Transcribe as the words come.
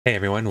Hey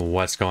everyone,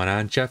 what's going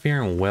on? Jeff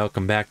here, and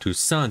welcome back to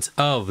Sons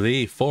of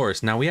the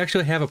Forest. Now, we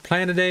actually have a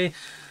plan today,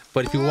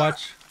 but if you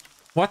watch...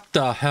 What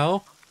the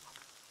hell?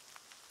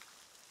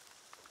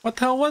 What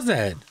the hell was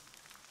that?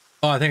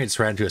 Oh, I think I just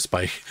ran into a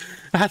spike.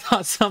 I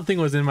thought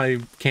something was in my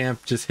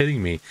camp just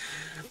hitting me.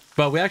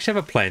 But we actually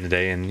have a plan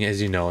today, and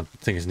as you know,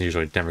 things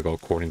usually never go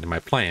according to my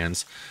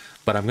plans.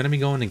 But I'm going to be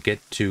going to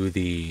get to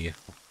the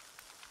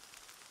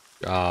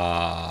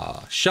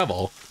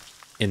shovel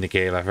in the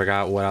cave. I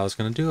forgot what I was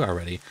going to do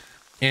already.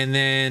 And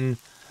then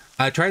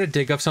I tried to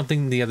dig up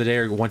something the other day,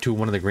 or went to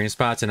one of the green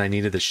spots, and I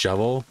needed the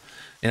shovel.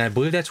 And I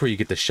believe that's where you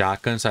get the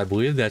shotgun. So I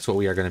believe that's what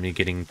we are going to be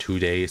getting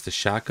today, is the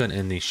shotgun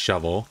and the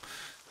shovel.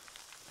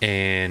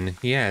 And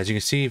yeah, as you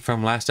can see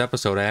from last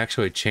episode, I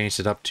actually changed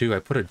it up too. I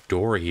put a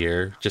door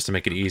here just to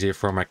make it easier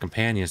for my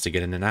companions to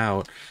get in and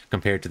out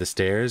compared to the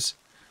stairs.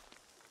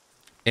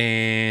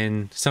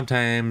 And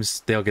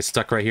sometimes they'll get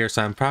stuck right here,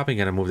 so I'm probably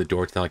going to move the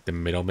door to like the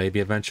middle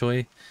maybe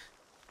eventually.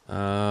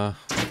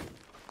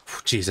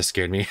 Jeez, that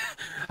scared me.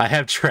 I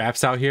have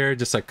traps out here,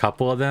 just a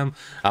couple of them.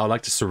 I would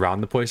like to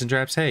surround the poison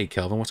traps. Hey,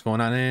 Kelvin, what's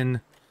going on in?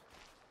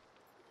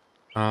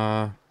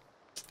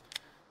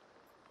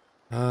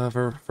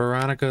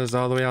 Veronica's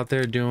all the way out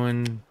there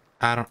doing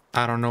I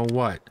don't know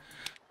what.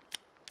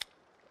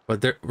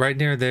 But there, right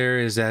near there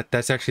is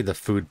that's actually the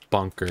food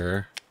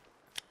bunker.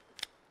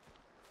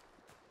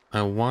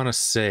 I want to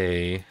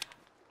say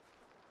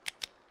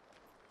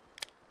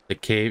the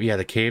cave. Yeah,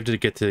 the cave to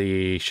get to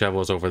the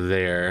shovel is over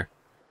there.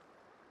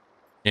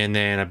 And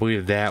then I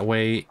believe that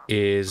way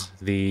is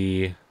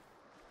the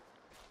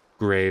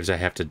graves I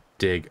have to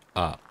dig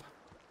up.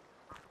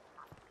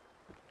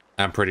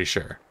 I'm pretty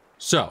sure.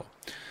 So,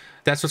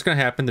 that's what's going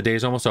to happen. The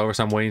day's almost over,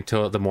 so I'm waiting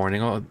till the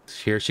morning. Oh,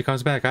 here she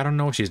comes back. I don't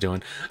know what she's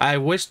doing. I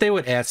wish they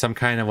would add some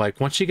kind of, like,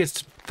 once she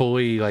gets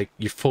fully, like,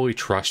 you fully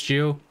trust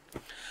you.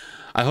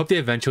 I hope they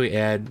eventually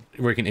add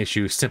where you can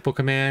issue simple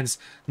commands.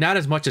 Not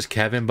as much as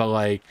Kevin, but,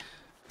 like,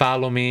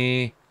 follow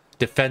me,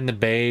 defend the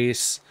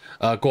base,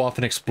 go off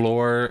and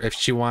explore if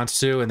she wants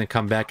to, and then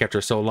come back after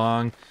so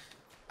long.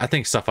 I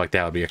think stuff like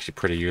that would be actually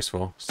pretty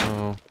useful.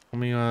 So let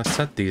me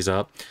set these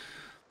up.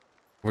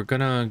 We're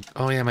gonna...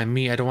 Oh yeah, my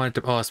meat. I don't want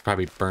it to... Oh, it's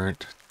probably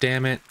burnt.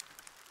 Damn it.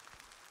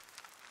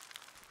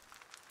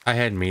 I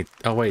had meat.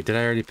 Oh wait, did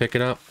I already pick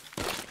it up?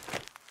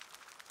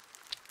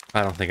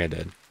 I don't think I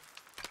did.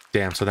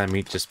 Damn, so that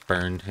meat just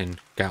burned and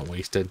got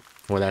wasted.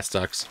 Well, that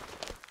sucks.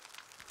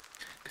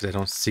 Because I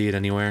don't see it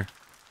anywhere.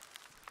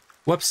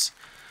 Whoops.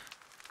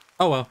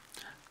 Oh well.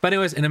 But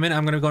anyways, in a minute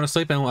I'm going to go to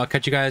sleep, and I'll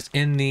catch you guys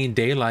in the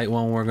daylight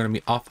when we're going to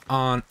be off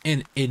on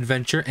an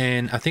adventure.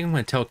 And I think I'm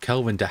going to tell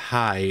Kelvin to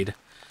hide,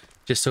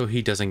 just so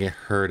he doesn't get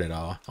hurt at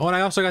all. Oh, and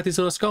I also got these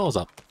little skulls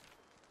up.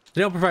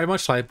 They don't provide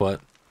much light,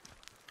 but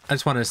I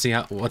just wanted to see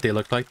what they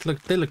look like.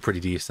 They look pretty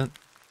decent.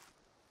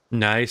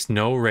 Nice,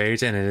 no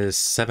rage, and it is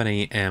 7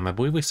 a.m. I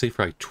believe we sleep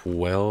for like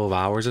 12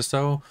 hours or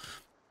so.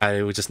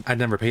 I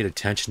never paid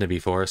attention to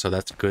before, so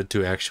that's good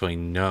to actually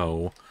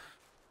know.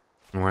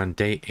 We're on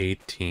day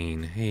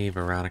 18. Hey,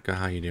 Veronica,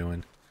 how you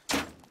doing?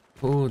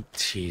 Oh,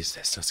 jeez,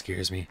 that still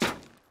scares me.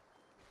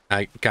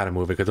 I gotta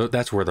move it, because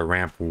that's where the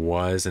ramp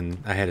was, and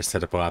I had to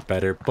set up a lot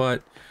better.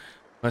 But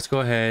let's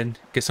go ahead,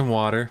 get some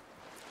water.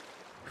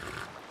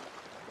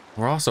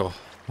 We're also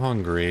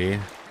hungry,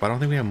 but I don't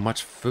think we have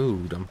much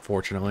food,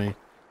 unfortunately.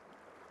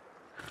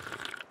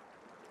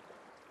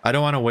 I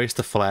don't want to waste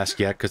the flask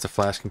yet, because the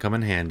flask can come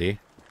in handy.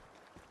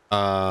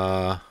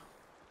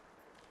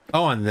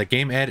 Oh, and the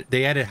game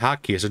they added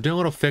hotkeys. They're doing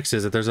little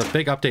fixes. If there's a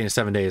big update in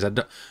 7 days, I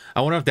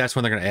wonder if that's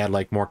when they're going to add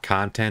like more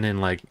content and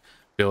like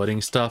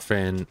building stuff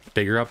and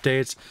bigger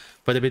updates.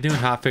 But they've been doing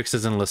hot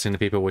fixes and listening to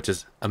people, which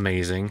is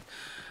amazing.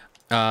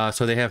 So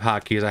they have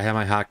hotkeys. I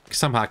have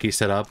some hotkeys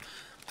set up.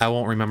 I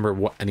won't remember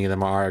what any of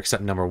them are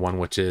except number 1,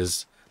 which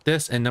is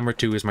this, and number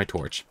 2 is my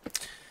torch.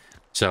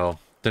 So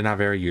they're not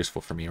very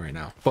useful for me right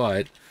now.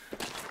 But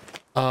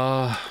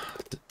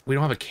we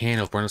don't have a can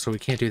opener, so we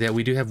can't do that.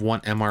 We do have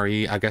 1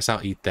 MRE. I guess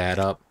I'll eat that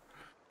up,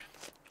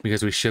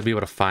 because we should be able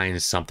to find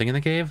something in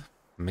the cave.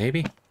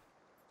 Maybe.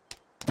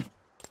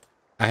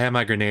 I have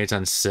my grenades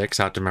on 6.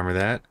 I have to remember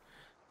that.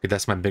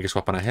 That's my biggest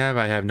weapon I have.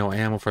 I have no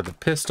ammo for the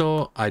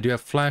pistol. I do have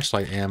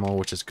flashlight ammo,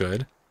 which is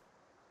good.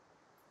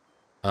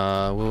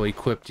 We'll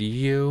equip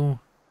you,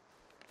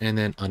 and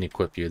then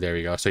unequip you. There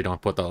we go. So you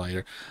don't put the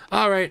lighter.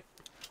 All right,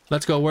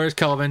 let's go. Where's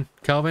Kelvin?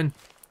 Kelvin,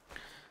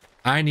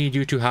 I need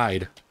you to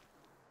hide.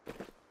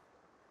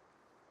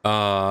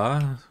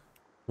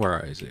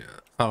 Where is it?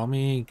 Follow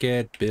me,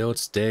 get, build,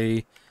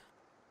 stay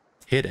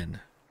hidden.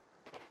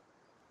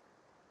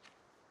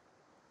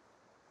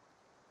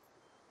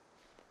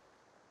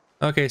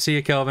 Okay, see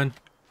you, Kelvin.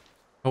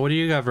 Oh, what do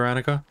you got,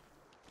 Veronica?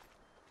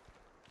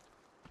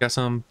 Got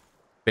some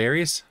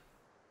berries?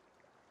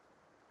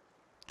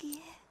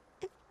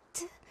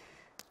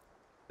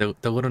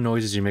 The little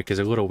noises you make is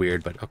a little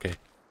weird, but okay.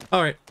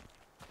 Alright,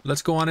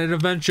 let's go on an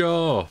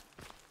adventure!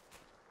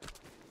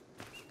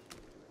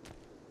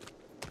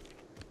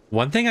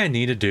 One thing I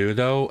need to do,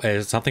 though,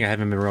 is something I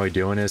haven't been really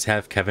doing, is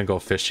have Kevin go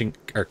fishing,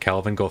 or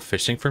Kelvin go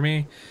fishing for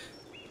me.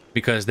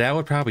 because that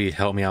would probably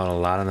help me out a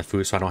lot on the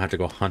food so I don't have to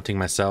go hunting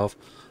myself.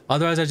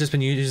 Otherwise, I've just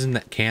been using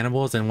the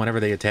cannibals, and whenever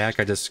they attack,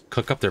 I just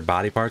cook up their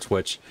body parts,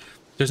 which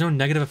there's no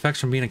negative effects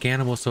from being a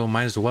cannibal, so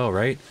might as well,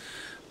 right?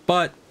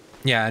 But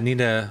yeah, I need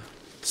to...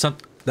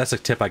 That's a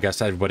tip I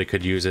guess everybody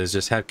could use, is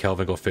just have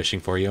Kelvin go fishing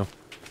for you.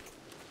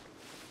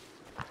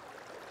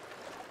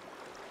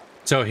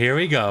 So here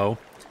we go.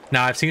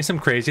 Now, I've seen some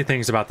crazy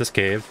things about this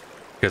cave,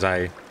 because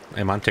I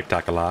am on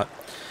TikTok a lot.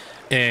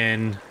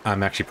 And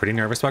I'm actually pretty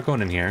nervous about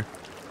going in here.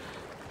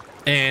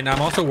 And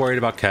I'm also worried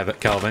about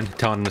Kelvin,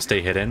 telling him to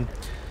stay hidden.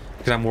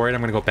 Because I'm worried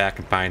I'm going to go back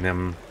and find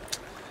him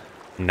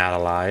not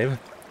alive.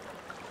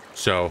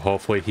 So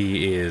hopefully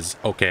he is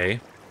okay.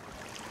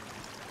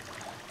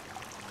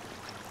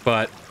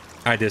 But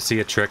I did see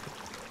a trick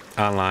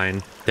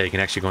online that you can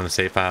actually go in the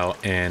save file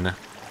and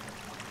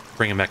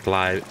bring him back to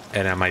live.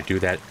 And I might do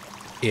that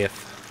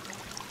if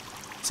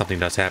something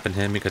does happen to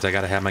him, because I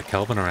got to have my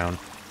Kelvin around.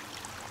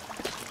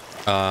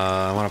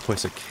 I want to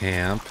place a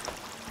camp.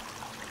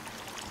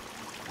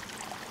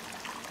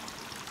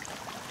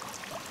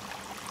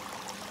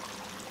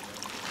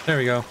 There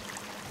we go.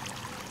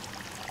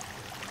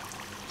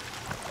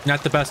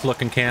 Not the best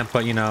looking camp,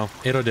 but you know,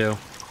 it'll do.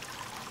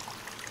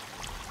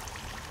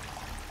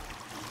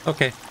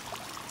 Okay.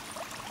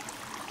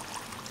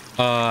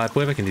 I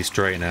believe I can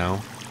destroy it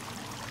now.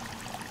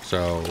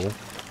 So...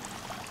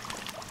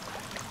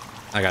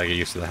 I gotta get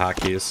used to the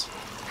hotkeys.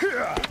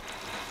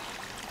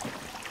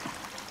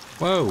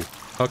 Whoa.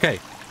 Okay.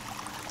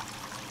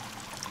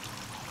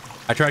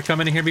 I tried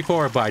coming in here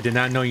before, but I did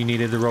not know you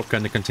needed the rope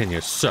gun to continue,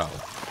 so...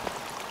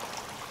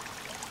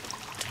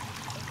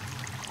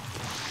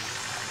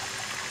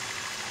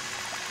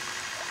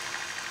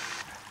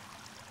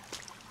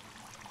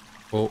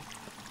 Oh.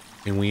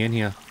 And we in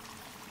here.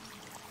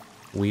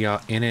 We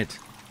are in it.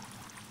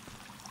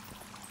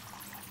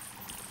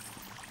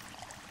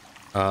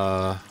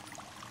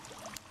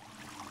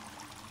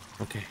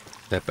 Okay.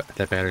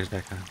 That battery's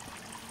back on.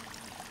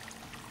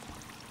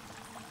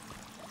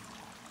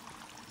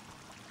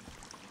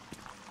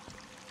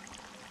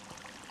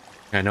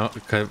 I know,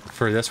 because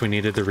for this we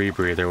needed the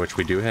rebreather, which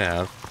we do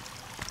have.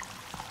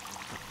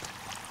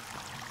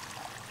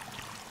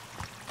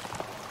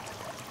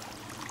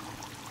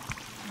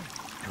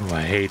 Oh,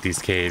 I hate these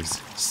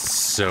caves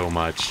so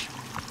much.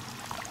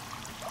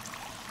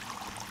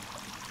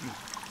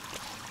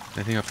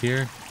 Anything up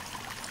here?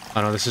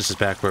 Oh no, this is just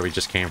back where we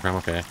just came from,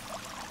 okay.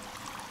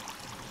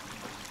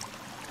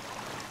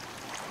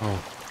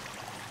 Oh.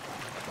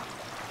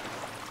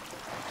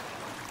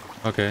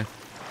 Okay.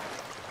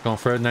 Going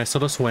for a nice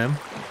little swim.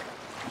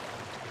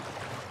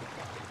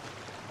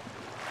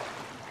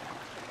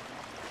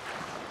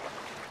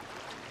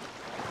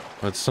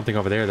 Oh, there's something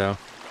over there, though.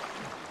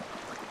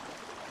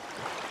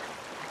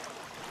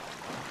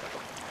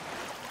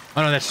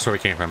 Oh, no, that's just where we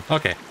came from.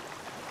 Okay.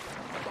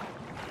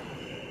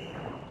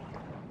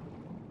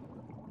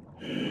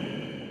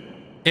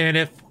 And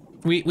if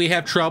we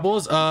have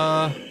troubles,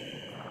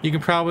 you can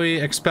probably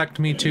expect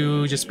me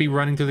to just be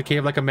running through the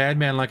cave like a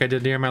madman like I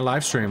did during my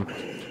live stream.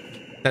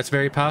 That's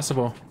very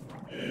possible.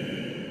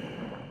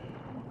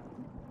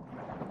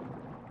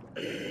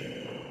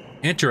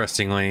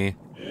 Interestingly,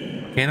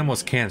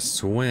 animals can't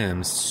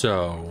swim,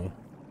 so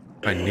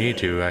if I need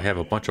to, I have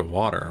a bunch of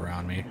water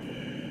around me.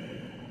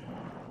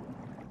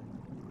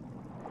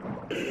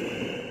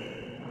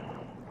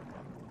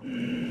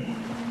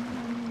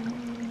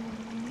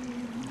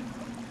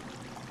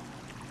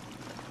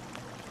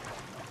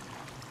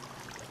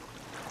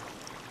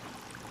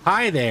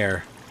 Hi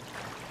there.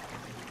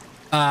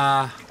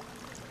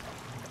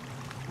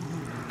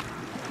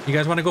 You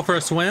guys want to go for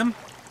a swim?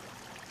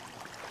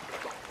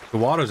 The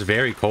water's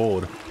very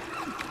cold.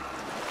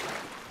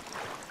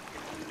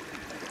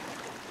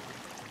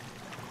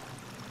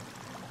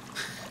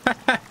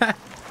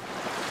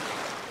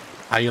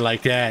 How you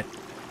like that?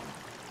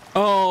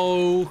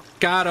 Oh,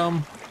 got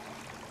him.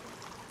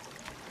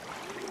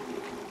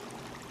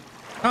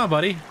 Come on,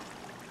 buddy.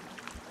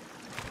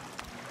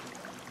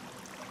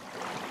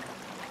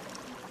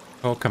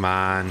 Oh, come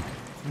on.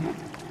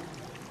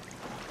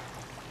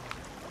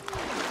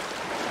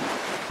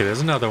 Okay,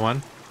 there's another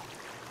one.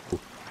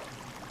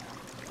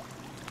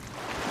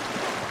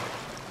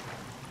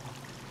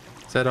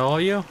 Is that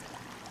all you?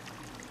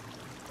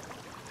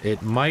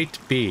 It might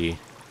be.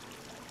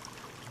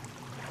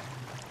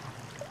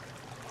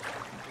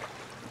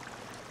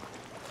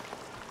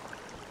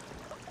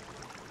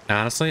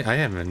 Honestly, I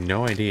have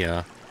no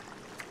idea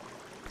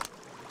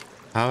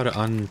how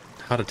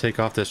to take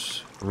off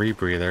this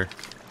rebreather.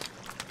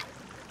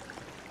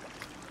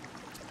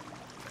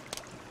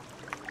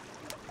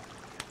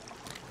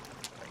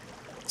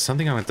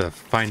 Something I'm going to have to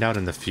find out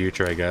in the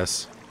future, I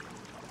guess.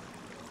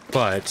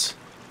 But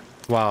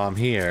while I'm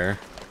here,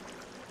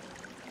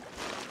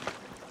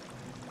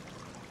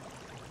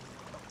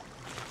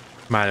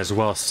 might as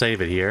well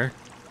save it here.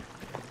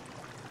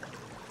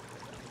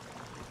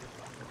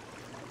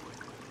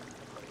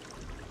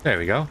 There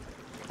we go.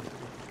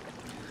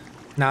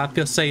 Now I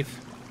feel safe.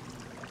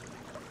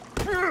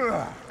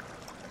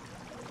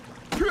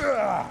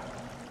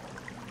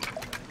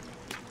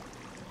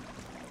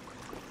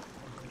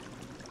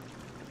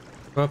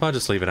 Well, I'll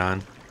just leave it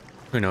on.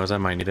 Who knows, I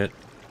might need it.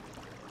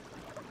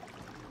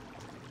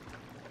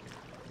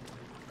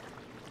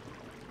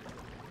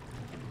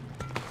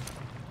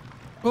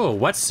 Oh,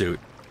 wetsuit.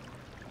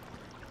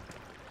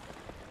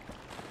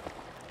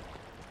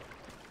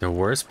 The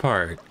worst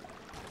part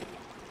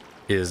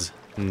is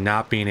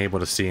not being able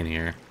to see in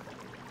here.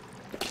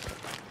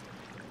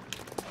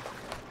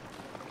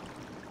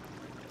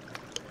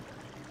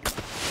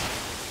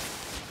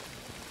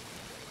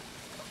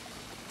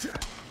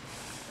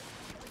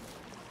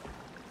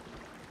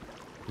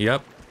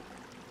 Yep.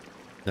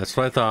 That's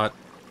what I thought.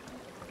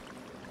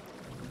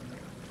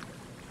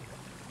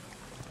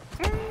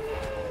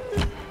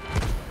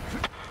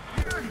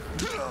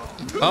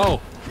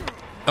 Oh!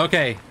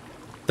 Okay.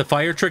 The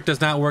fire trick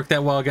does not work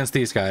that well against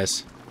these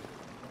guys.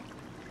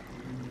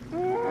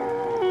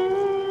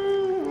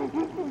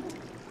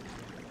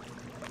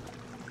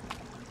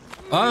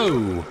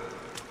 Oh!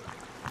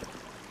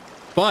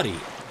 Buddy.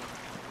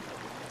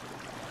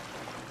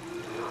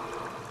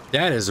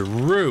 That is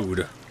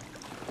rude.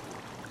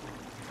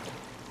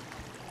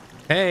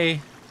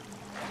 Hey.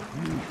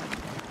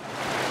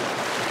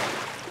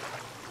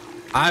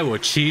 I will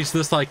cheese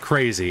this like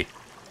crazy.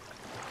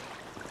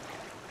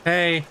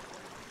 Hey.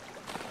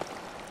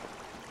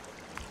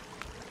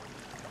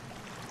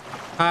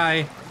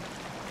 Hi.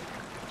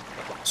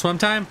 Swim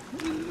time?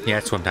 Yeah,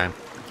 it's swim time.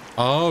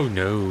 Oh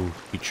no,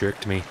 he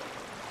tricked me.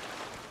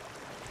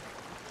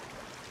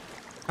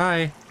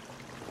 Hi.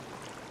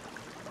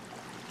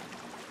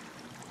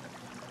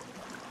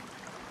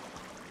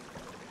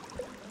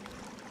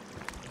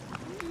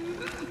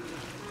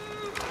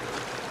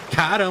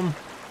 Got him.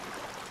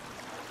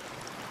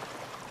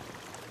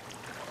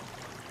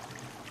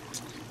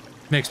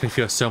 Makes me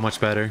feel so much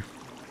better.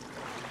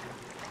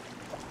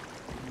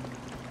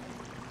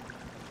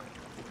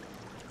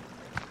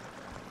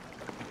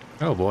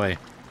 Oh boy.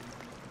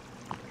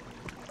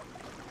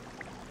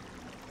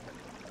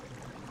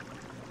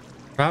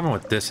 Problem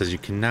with this is you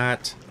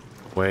cannot...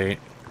 Wait.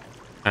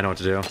 I know what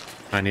to do.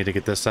 I need to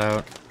get this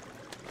out.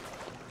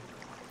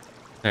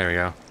 There we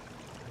go.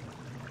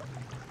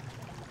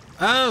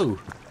 Oh!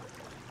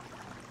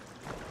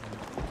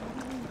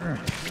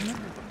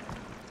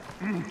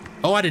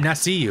 Oh, I did not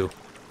see you.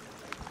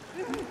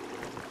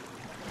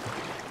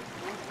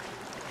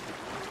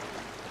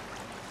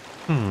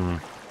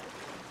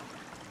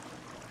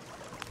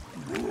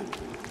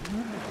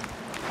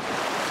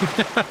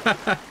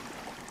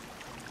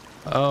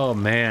 Oh,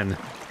 man.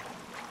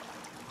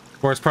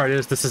 Worst part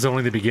is, this is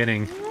only the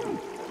beginning.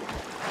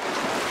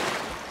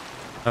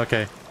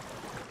 Okay.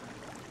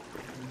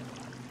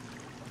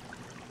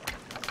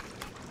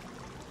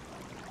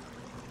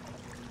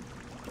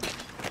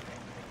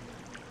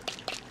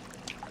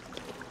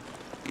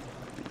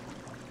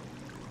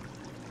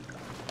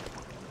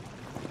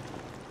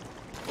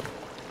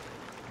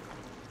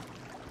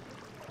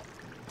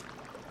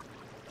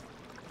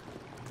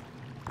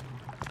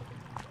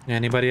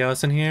 Anybody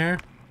else in here?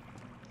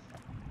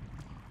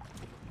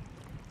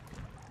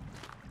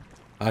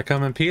 I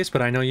come in peace,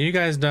 but I know you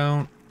guys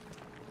don't.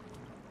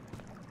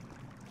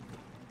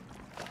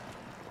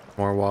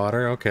 More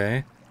water,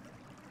 okay.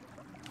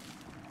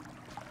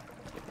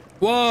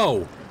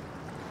 Whoa!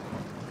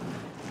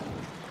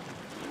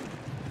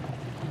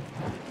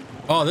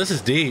 Oh, this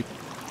is deep.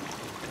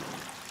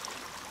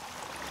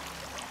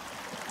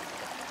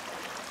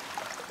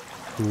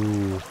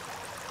 Ooh.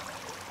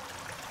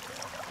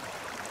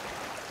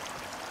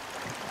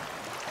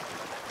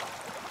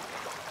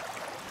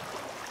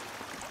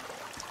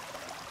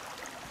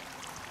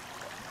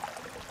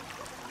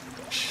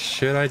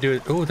 Should I do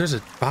it? Oh, there's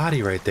a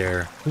body right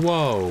there.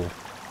 Whoa.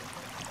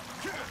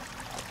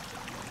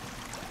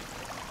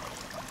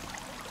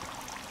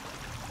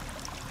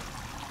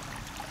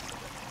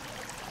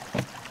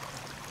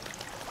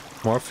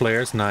 More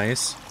flares,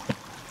 nice.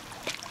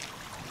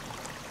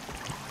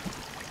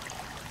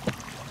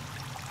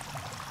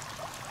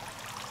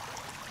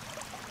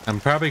 I'm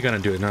probably gonna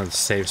do another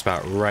save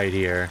spot right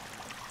here.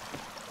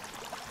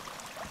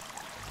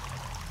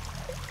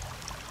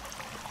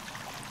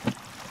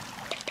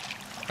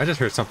 I just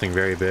heard something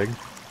very big.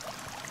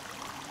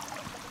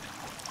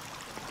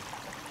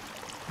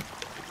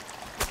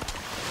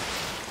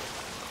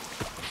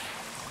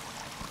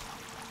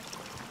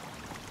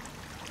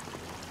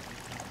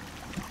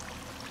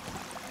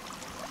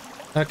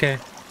 Okay.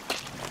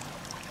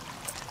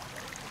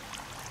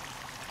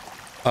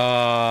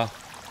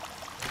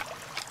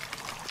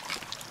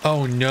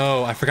 Oh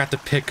no, I forgot to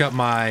pick up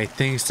my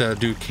things to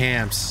do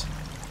camps.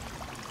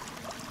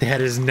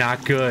 That is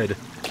not good.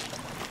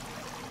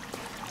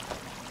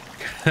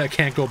 I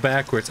can't go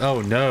backwards.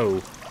 Oh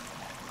no.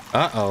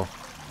 Uh-oh.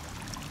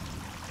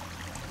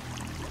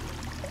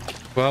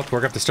 Well, we're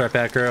gonna have to start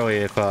back early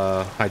if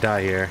I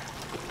die here.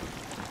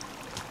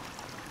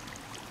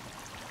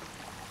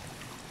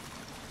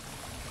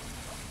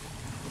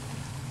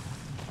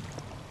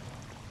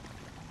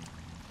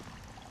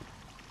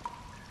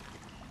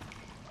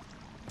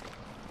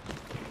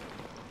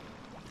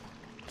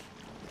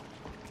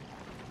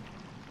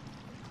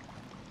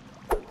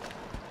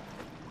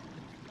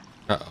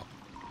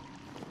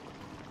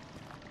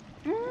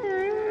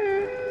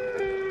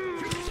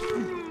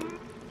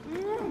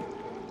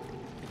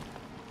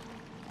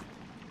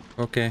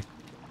 Okay.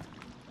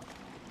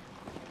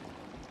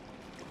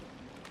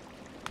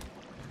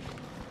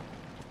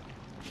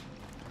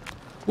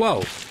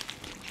 Whoa.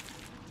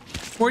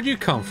 Where'd you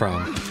come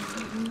from?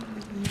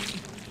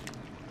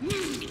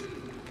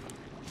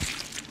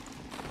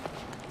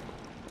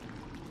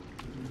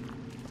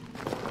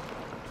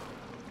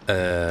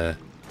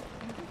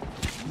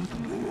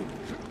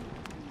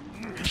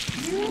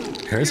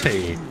 There's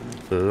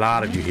a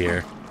lot of you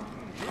here.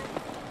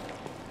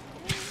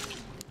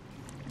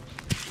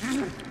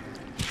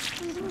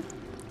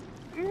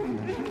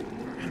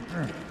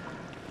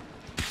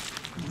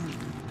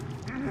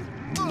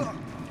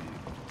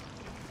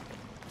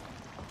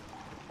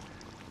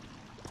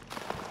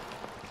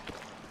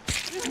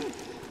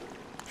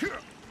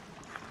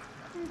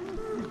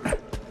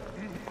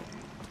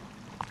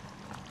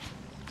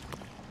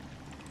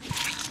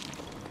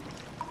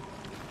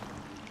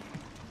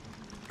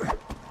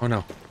 Oh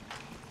no.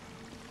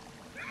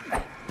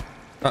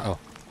 Uh-oh.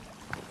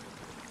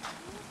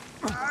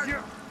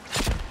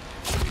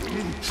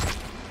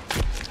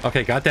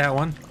 Okay, got that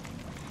one.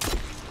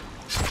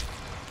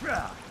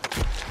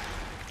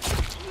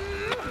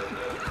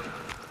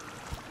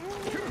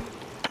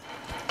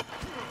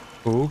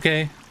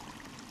 Okay.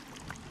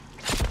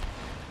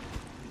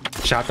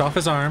 Chopped off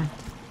his arm.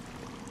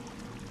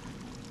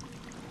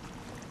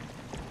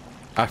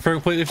 I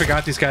completely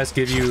forgot these guys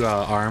give you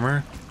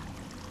armor.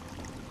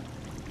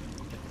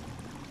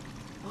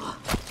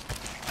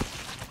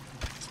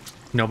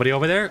 Nobody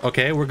over there?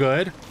 Okay, we're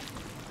good.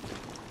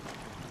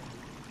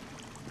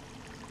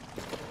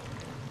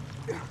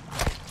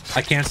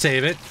 I can't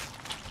save it.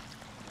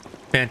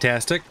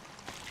 Fantastic.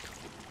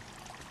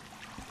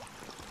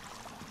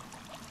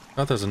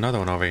 Oh, there's another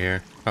one over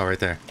here. Oh, right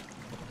there.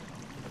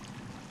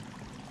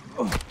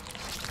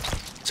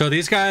 So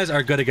these guys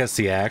are good against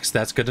the axe.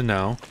 That's good to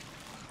know.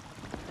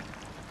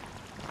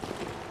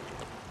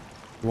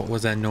 What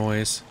was that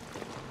noise?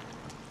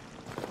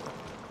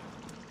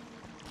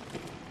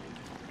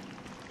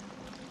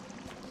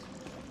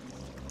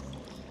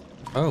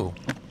 Oh.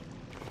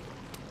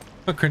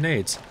 Oh,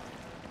 grenades.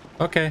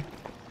 Okay.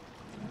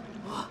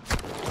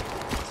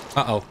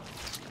 Uh-oh.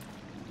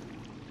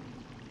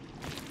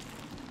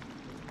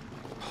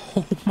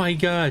 Oh my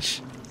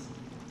gosh.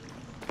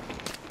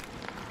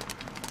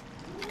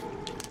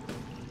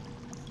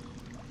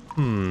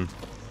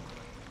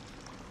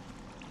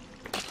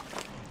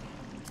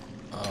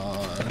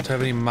 Don't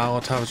have any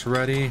Molotovs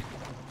ready.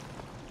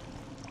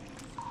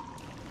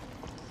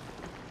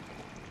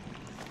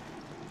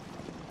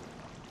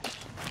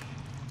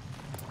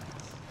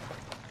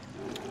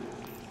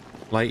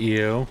 Light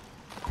you.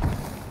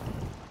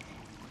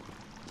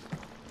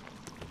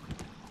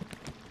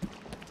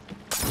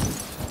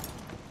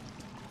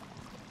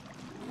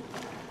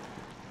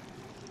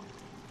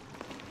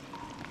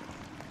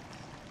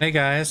 Hey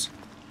guys.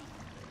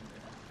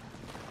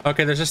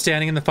 Okay, they're just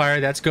standing in the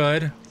fire. That's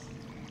good.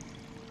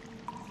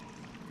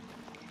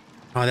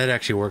 Oh, that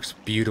actually works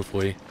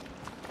beautifully.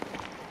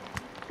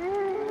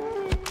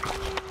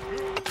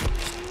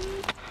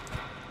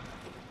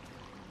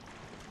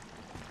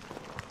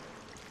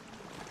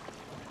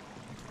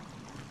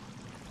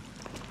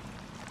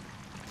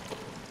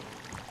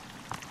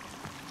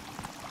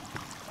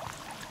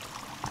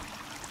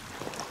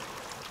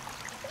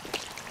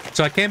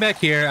 So I came back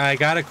here. I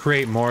gotta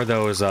create more of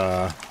those,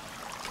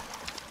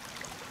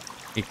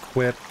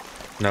 equip.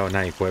 No,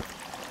 not equip.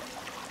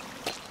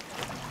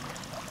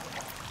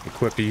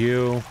 Equip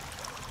you.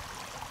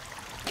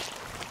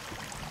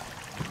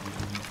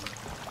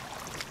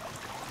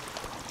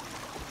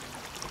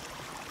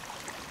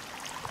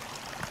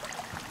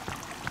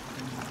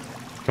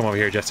 Come over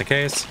here just in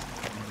case.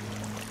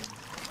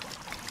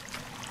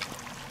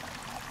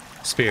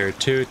 Spear,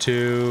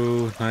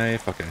 2,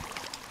 knife, okay.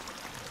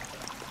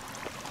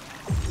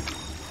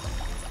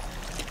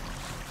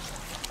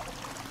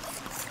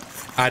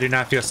 I do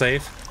not feel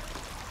safe.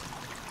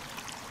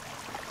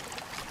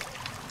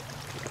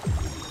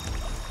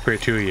 For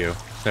 2 of you.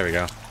 There we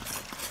go.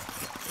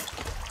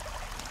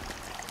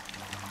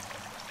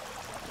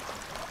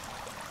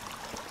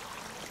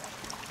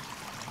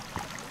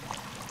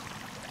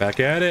 Back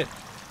at it.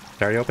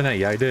 Did I already open that?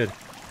 Yeah, I did.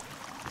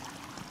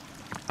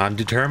 I'm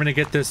determined to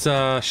get this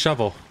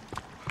shovel.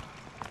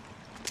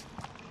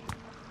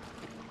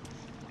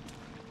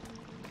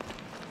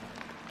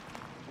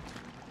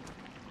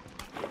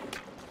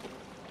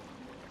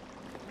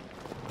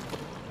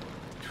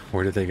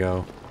 Where did they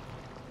go?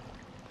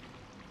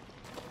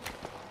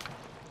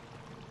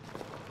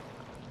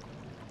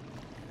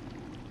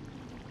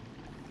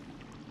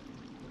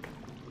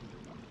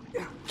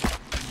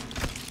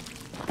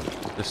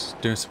 Just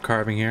doing some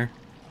carving here.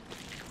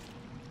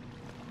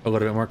 A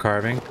little bit more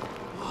carving.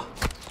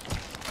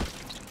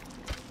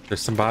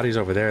 There's some bodies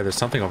over there. There's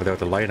something over there with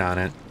the light on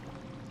it.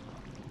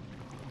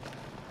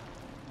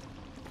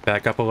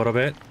 Back up a little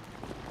bit.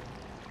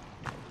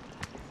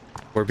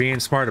 We're being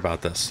smart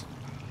about this.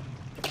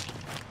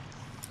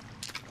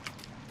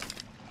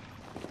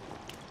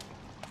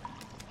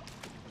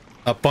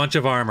 A bunch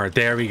of armor.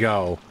 There we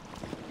go.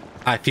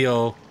 I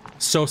feel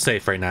So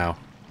safe right now.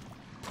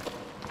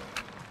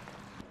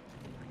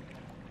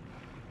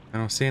 I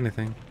don't see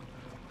anything.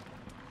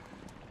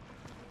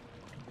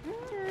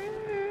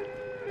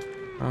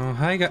 Oh,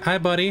 hi,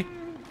 buddy.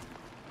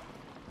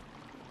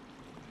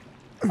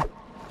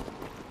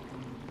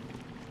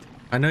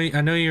 I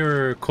know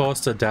you're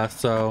close to death,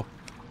 so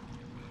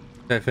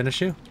did I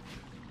finish you?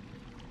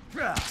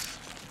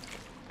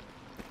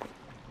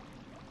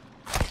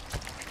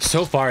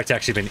 So far, it's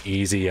actually been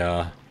easy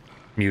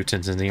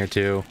mutants in here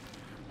too.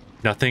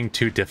 Nothing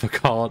too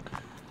difficult,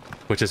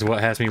 which is what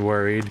has me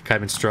worried.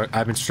 I've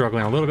been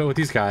struggling a little bit with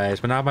these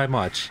guys, but not by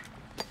much.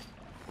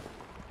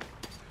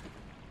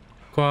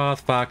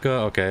 Cloth, vodka,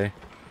 okay.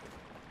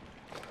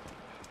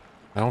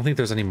 I don't think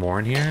there's any more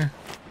in here.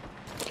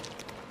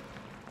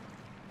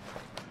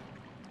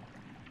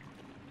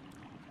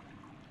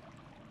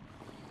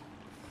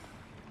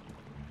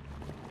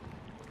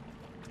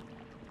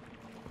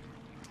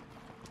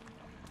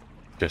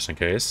 Just in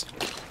case.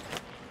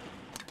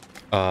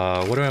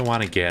 What do I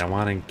want to get? I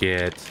want to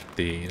get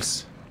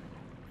these.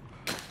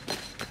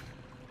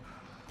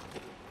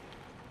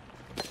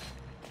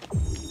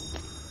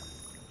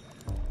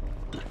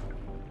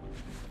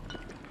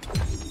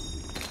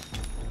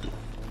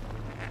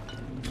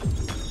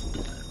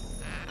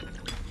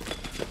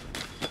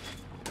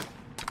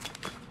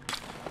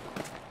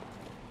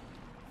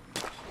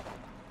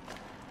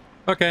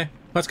 Okay,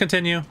 let's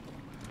continue.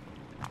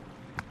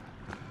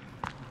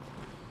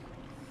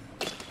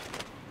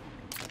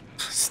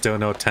 Still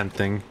no tent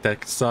thing.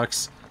 That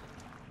sucks.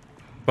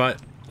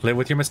 But live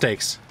with your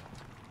mistakes.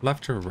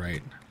 Left or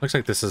right? Looks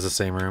like this is the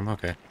same room.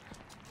 Okay.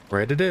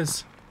 Right it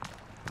is.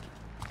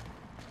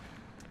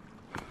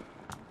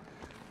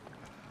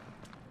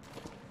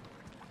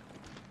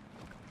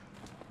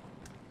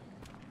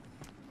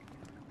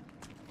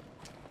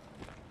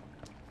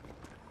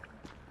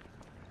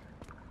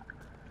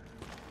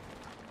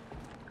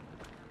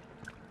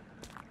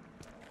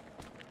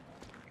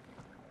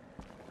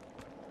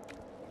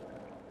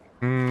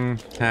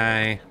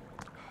 Hi.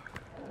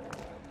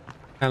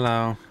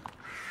 Hello.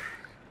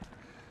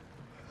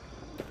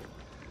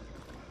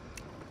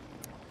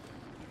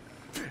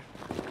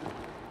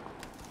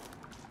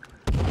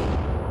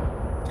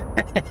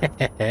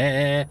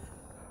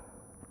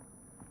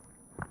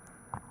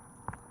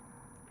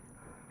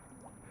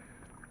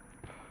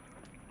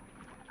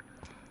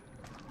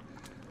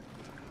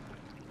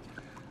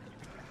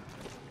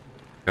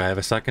 Do I have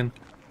a second?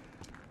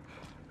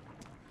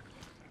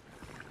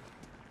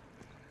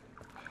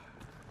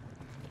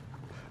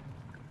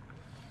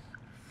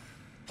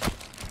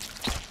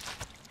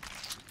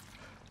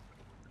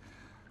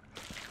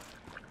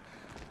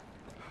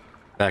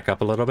 Back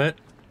up a little bit.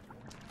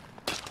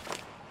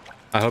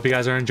 I hope you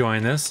guys are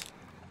enjoying this.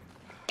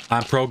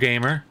 I'm pro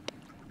gamer.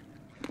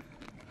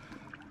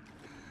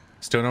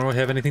 Still don't really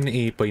have anything to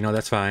eat, but you know,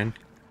 that's fine.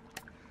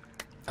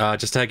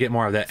 Just to get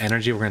more of that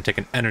energy, we're going to take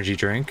an energy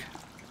drink.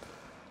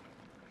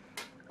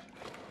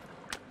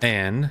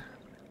 And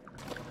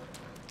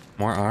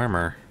more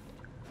armor.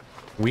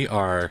 We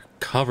are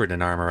covered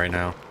in armor right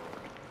now.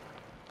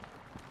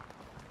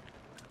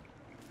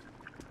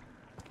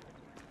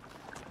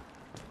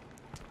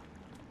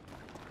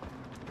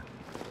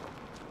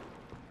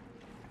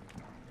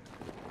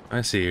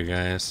 I see you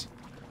guys.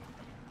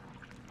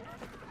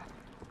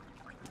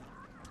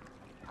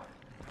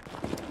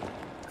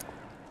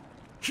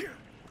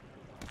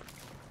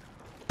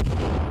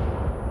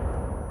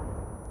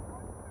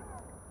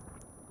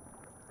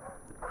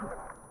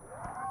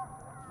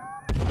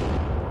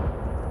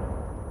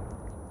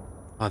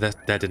 Oh,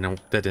 that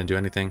didn't do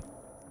anything.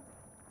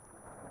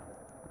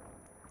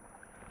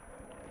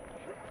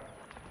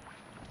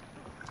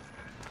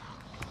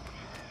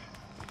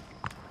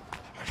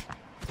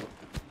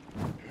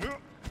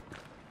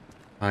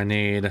 I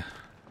need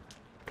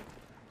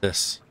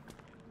this.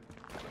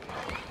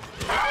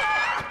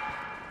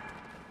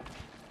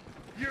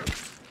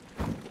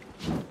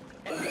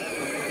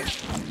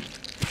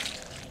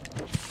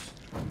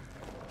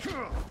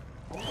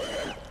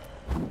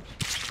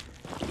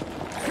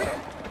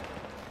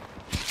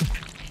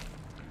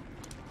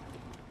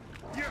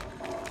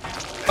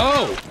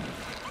 Oh!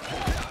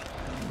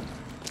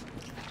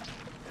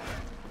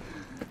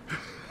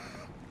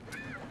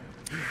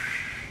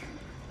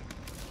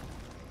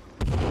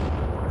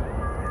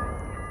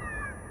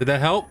 Did that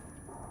help?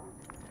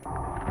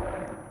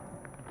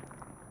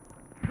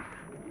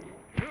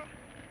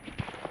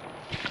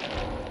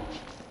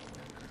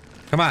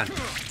 Come on.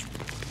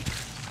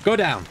 Go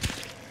down.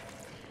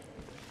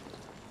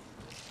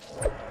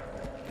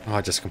 Oh,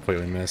 I just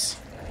completely missed.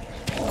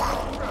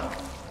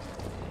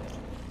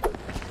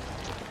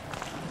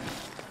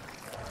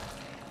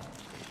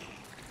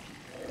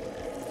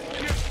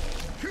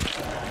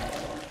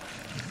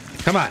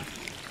 Come on.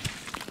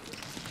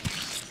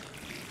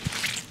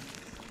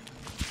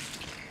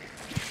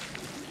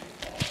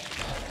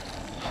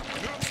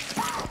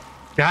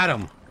 Got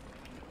him.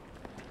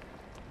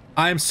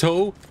 I'm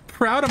so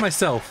proud of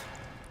myself.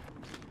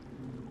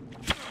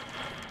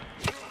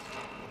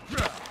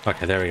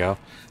 Okay, there we go.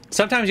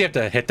 Sometimes you have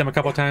to hit them a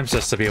couple times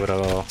just to be able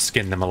to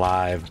skin them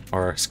alive.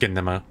 Or skin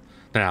them,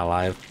 they're not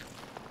alive.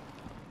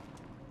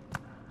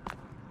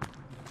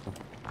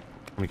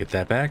 Let me get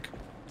that back.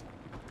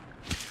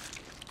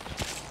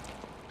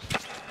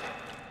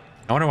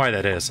 I wonder why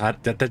that is.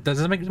 That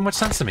doesn't make much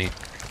sense to me.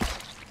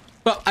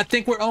 Well, I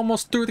think we're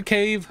almost through the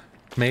cave.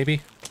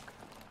 Maybe.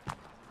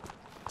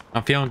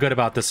 I'm feeling good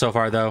about this so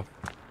far, though.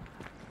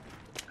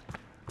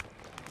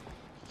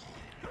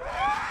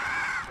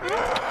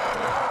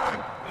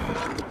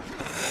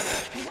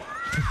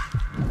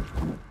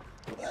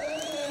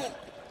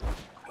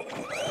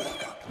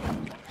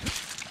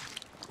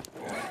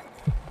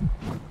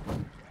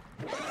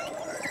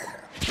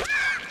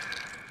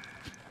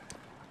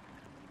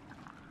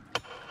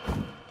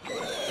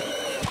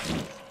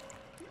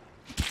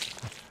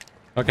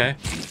 Okay.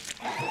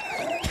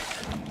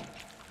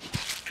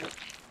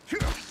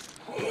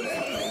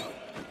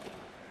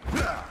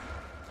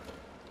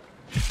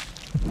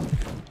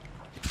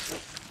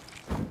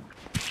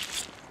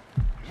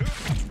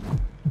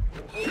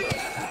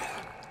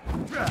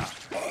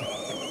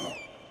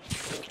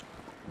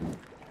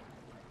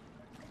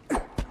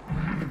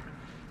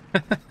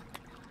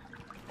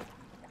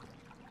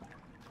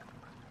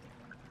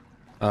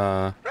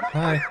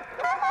 Hi.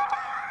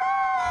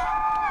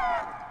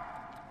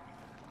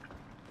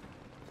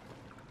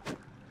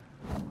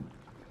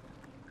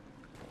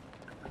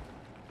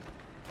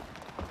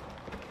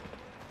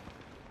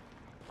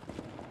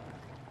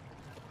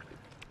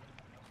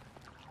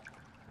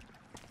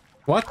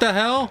 What the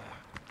hell?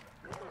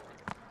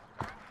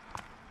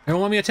 They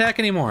don't want me to attack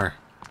anymore.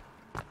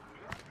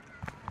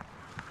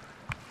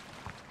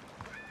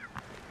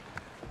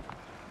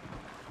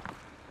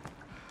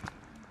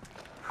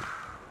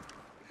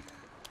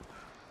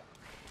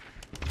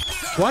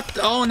 What?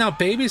 Oh, now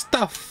babies?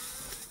 The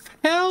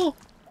hell?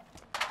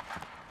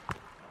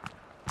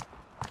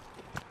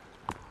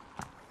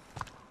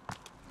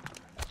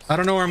 I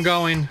don't know where I'm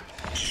going.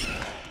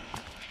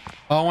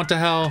 Oh, what the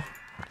hell?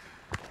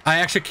 I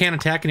actually can't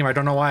attack anymore. I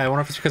don't know why. I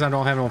wonder if it's because I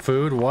don't have no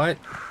food. What?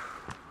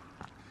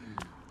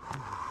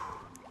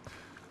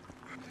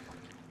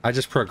 I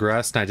just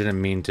progressed and I didn't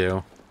mean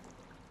to.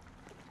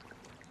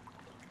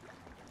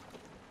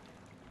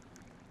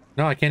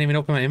 No, I can't even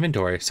open my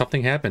inventory.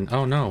 Something happened.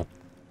 Oh, no.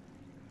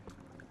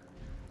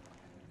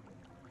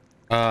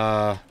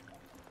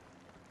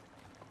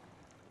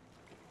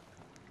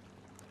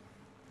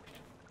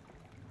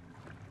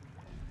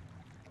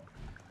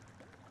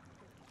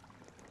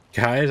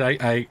 Guys,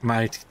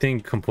 my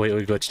thing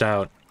completely glitched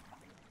out.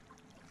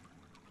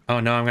 Oh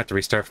no, I'm gonna have to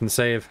restart from the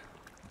save.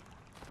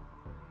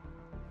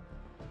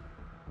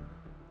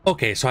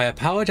 Okay, so I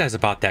apologize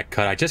about that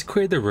cut. I just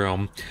cleared the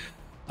room.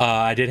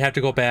 I did have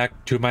to go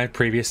back to my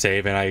previous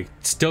save, and I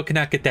still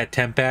cannot get that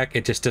temp back.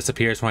 It just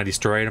disappears when I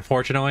destroy it,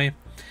 unfortunately.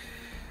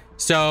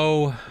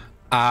 So,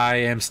 I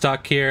am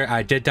stuck here.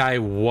 I did die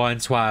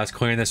once while I was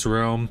clearing this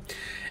room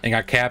and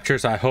got captured,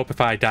 so I hope if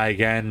I die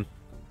again,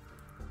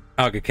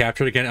 I'll get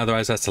captured again.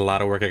 Otherwise, that's a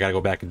lot of work I gotta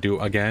go back and do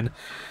again.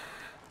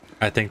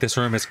 I think this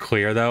room is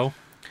clear, though.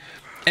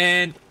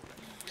 And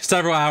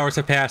several hours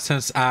have passed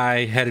since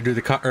I had to do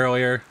the cut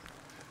earlier.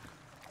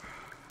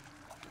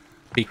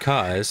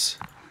 Because...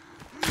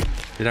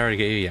 Did I already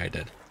get you? Yeah, I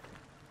did.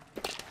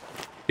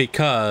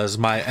 Because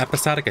my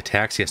episodic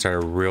ataxia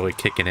started really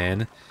kicking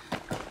in.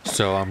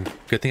 So,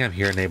 good thing I'm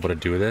here and able to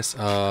do this.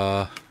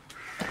 I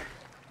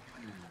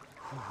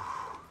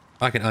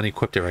can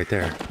unequip it right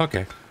there.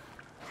 Okay.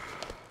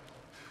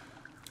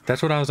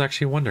 That's what I was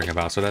actually wondering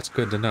about, so that's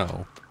good to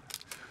know.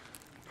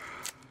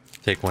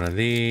 Take one of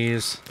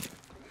these.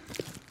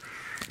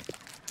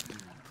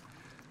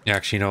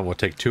 Actually, you know what? We'll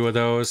take 2 of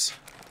those.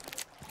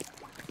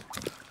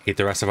 Eat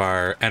the rest of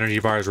our energy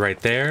bars right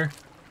there.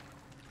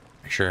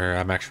 Make sure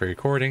I'm actually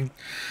recording.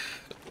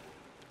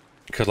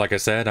 Because like I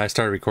said, I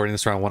started recording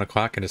this around 1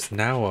 o'clock and it's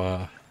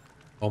now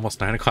almost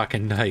 9 o'clock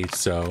at night,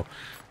 so...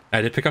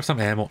 I did pick up some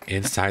ammo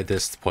inside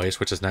this place,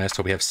 which is nice.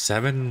 So we have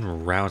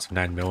 7 rounds of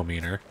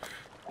 9mm.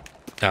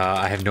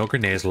 I have no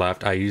grenades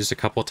left. I used a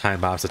couple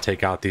time bombs to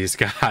take out these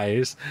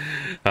guys.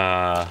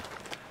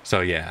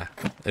 So yeah,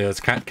 it was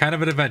kind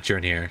of an adventure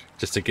in here,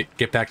 just to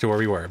get back to where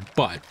we were.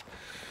 But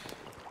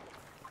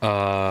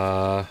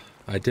I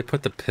did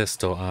put the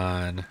pistol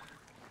on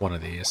one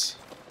of these,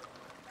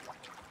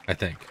 I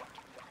think.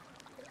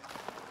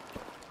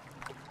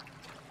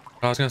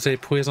 I was gonna say,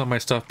 please let my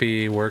stuff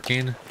be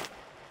working.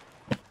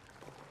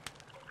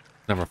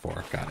 Number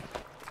 4, got it.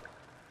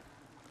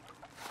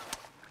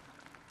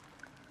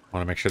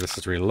 Want to make sure this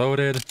is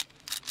reloaded.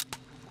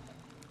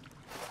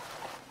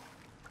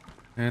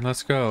 And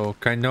let's go.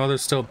 I know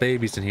there's still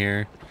babies in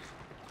here.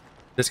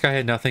 This guy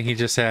had nothing. He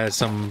just had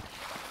some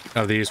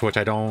of these, which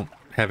I don't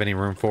have any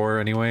room for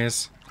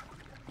anyways.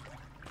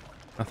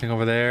 Nothing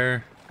over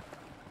there.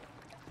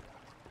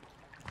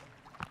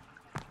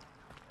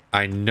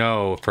 I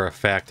know for a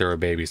fact there were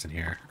babies in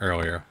here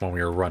earlier when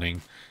we were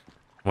running.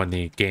 When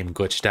the game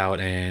glitched out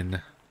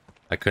and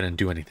I couldn't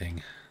do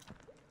anything.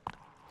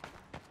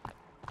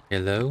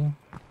 Hello?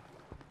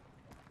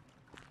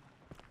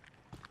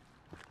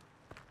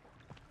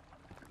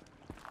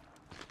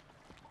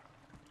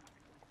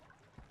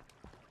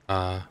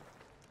 Thought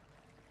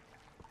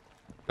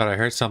I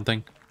heard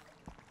something.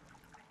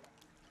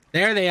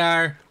 There they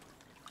are.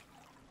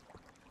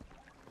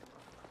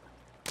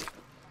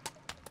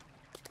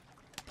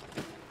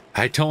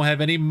 I don't have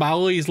any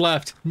mollies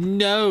left.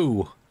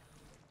 No.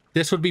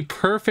 This would be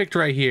perfect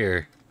right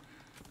here.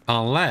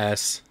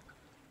 Unless...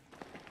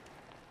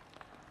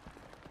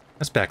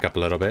 Let's back up a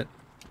little bit.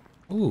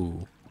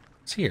 Ooh.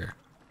 It's here.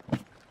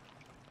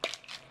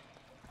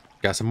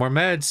 Got some more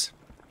meds.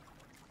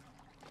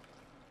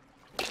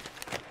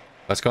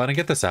 Let's go ahead and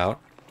get this out.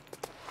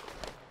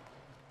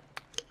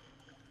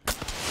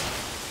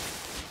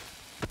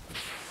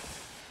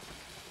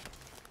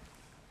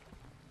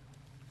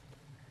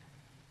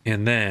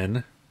 And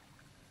then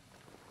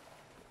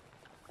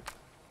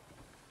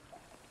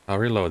I'll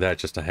reload that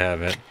just to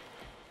have it.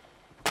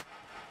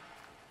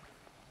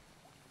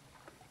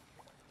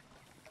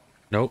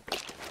 Nope.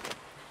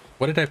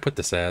 What did I put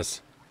this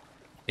as?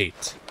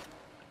 8.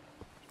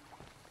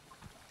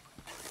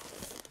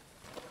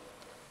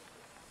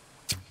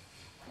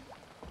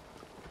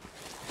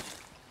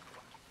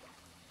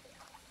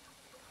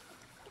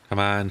 Come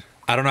on.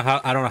 I don't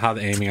know how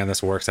the aiming on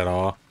this works at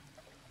all.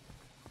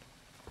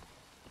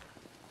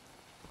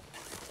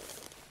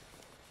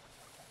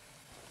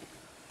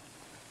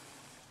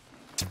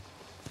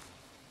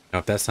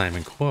 Nope, that's not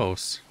even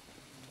close.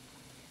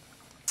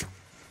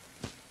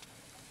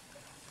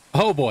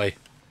 Oh boy.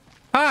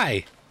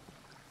 Hi.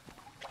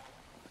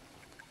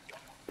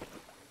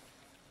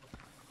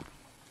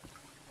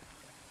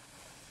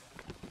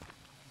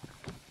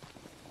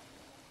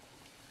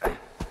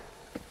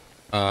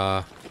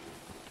 I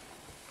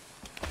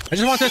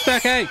just want this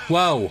back, hey!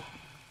 Whoa.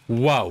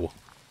 Whoa.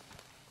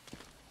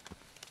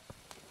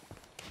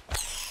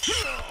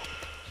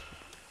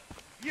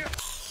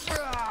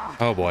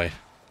 Oh boy.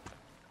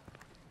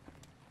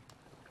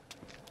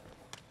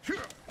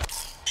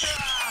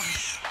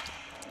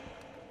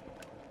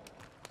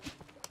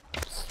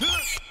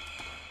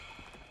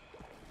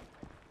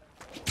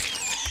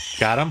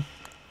 Got him.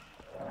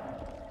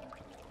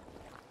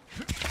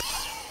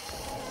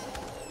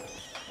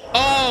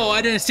 Oh,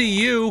 I didn't see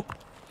you.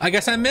 I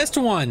guess I missed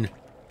one.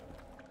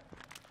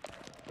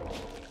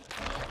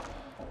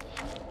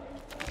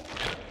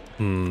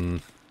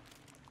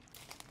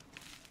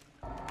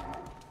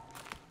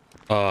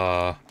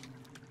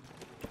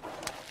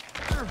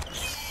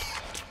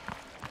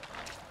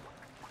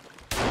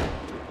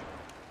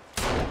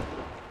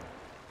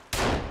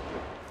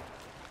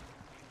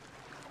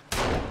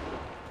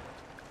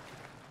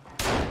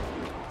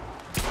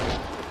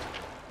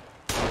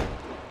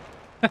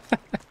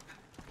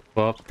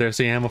 Well, there's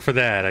the ammo for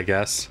that, I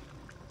guess.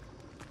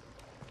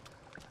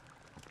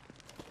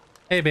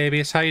 Hey,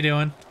 babies, how you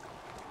doing?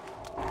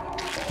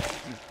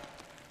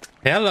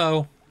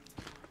 Hello.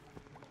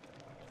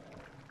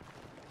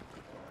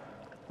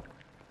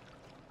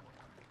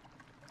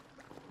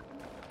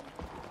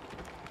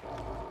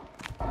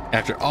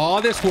 After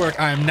all this work,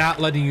 I am not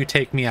letting you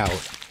take me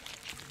out.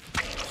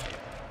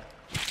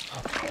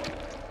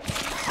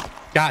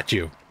 Got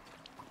you.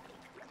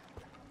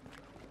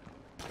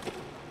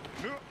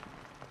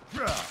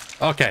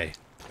 Okay.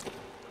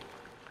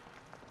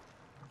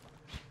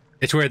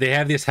 It's weird, they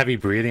have this heavy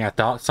breathing. I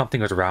thought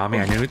something was around me.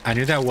 I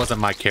knew that wasn't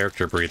my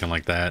character breathing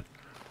like that.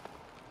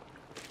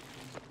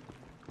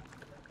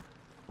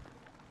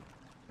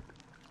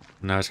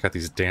 Now I just got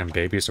these damn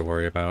babies to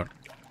worry about.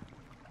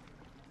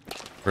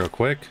 Real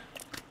quick.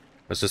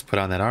 Let's just put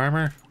on that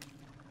armor.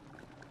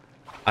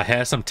 I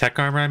had some tech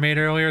armor I made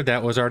earlier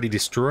that was already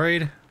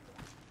destroyed.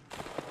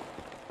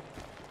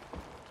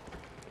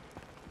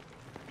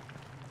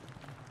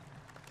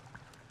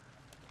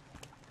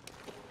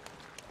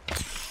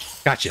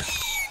 Gotcha.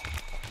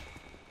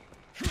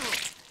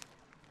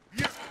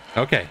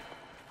 Okay.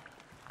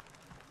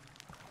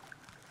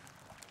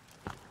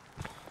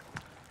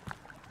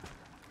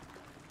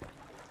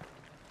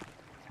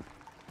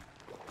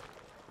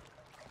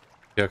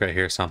 Okay, I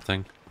hear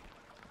something.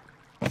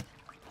 Okay,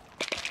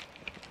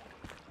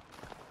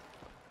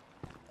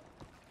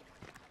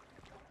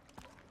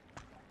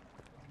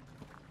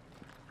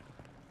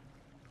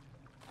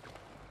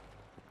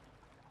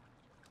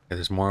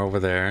 there's more over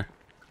there.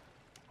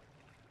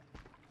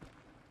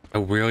 I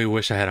really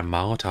wish I had a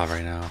Molotov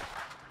right now.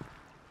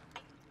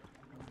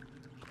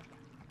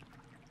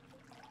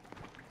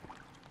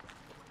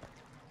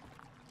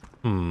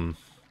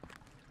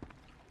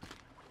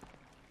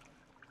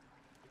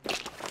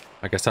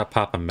 I guess I'll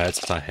pop a med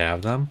since I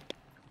have them.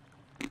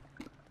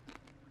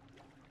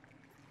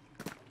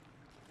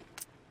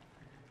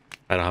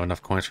 I don't have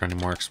enough coins for any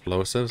more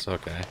explosives?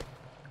 Okay.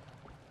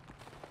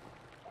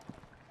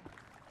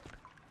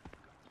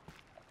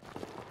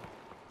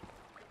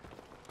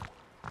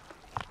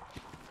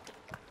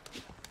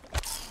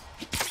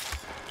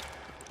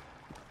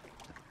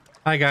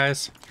 Hi,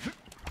 guys.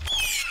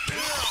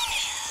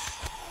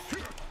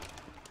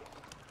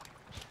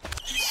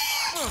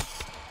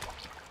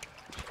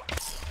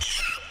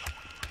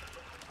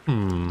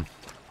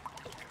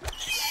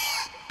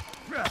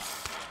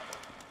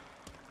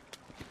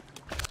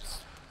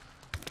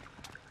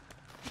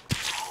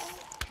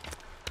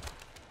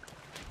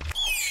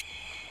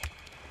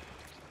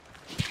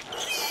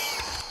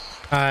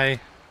 Hi.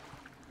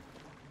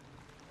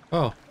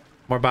 Oh,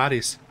 more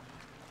bodies.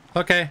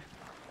 Okay.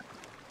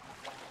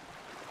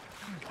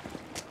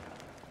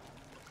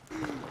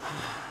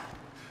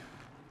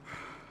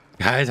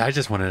 Guys, I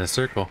just went in a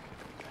circle.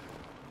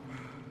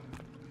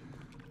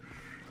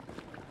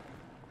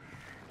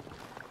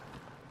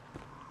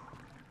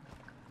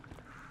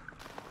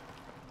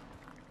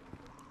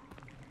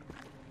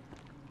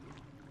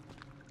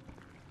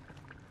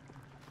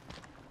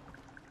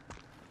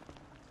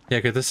 Yeah,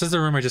 because this is the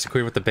room I just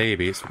cleared with the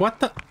babies. What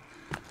the?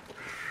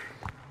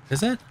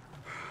 Is it?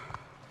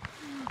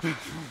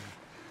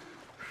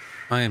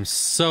 I am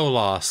so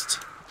lost.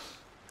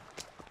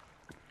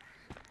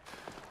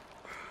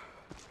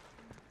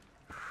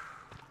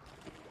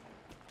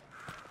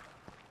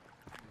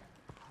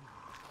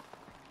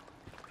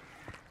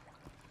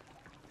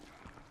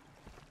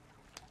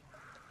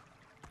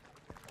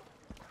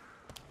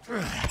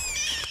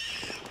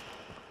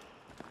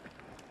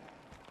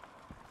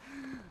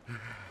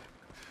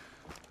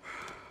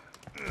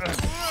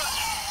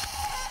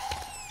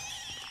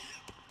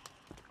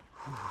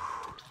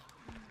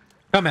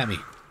 Come at me.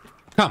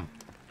 Come.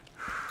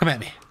 Come at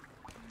me.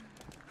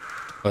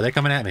 Oh, they're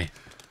coming at me.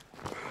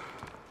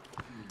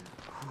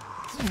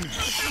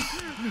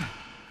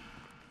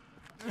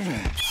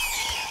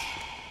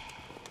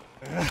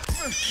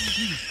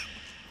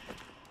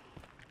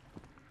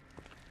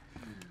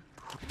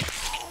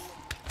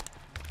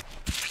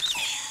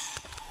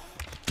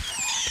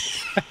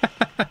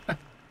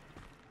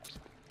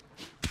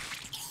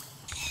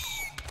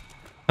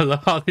 I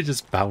love how they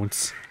just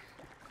bounce.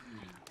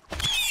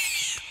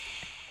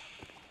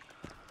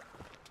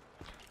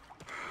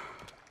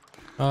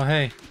 Oh,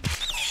 hey.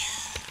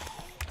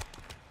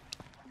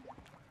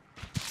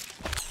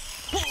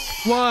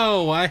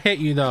 Whoa, I hit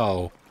you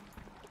though.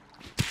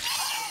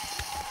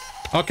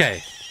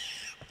 Okay.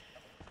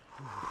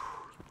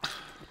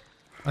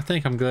 I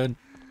think I'm good.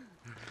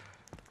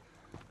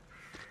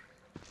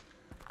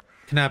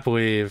 Cannot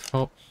believe...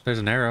 Oh, there's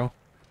an arrow.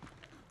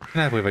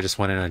 Cannot believe I just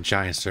went in a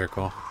giant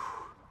circle.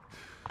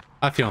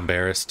 I feel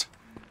embarrassed.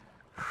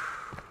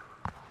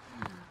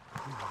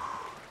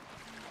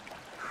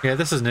 Yeah,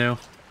 this is new.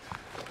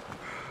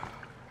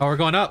 Oh, we're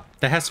going up.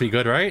 That has to be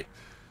good, right?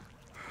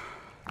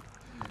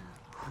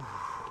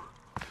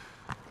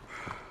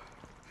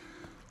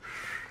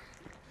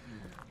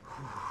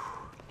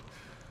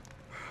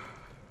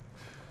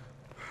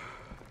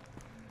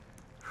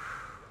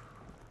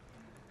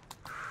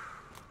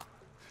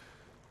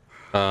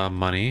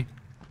 Money.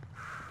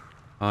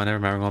 Oh, never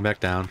mind. We're going back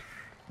down.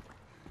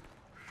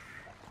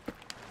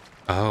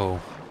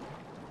 Oh.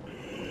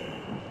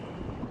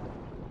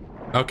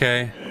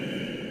 Okay.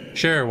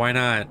 Sure, why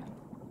not?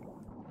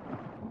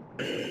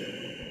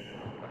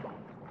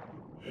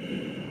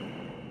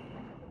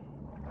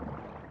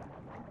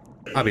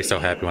 I'll be so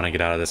happy when I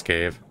get out of this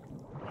cave.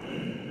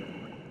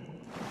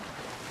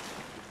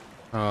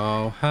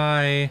 Oh,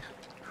 hi.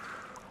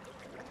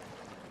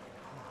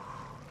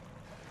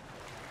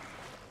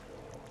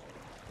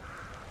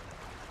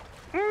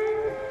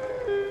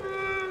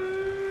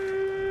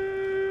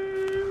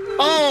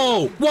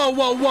 Oh! Whoa,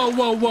 whoa, whoa,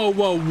 whoa, whoa,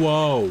 whoa,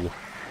 whoa.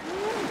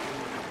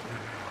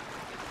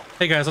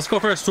 Hey guys, let's go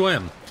for a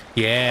swim.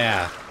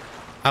 Yeah.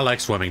 I like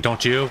swimming,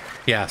 don't you?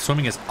 Yeah,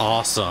 swimming is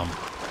awesome.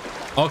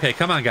 Okay,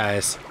 come on,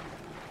 guys.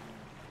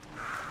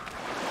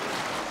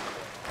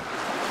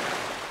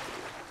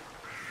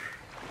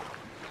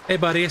 Hey,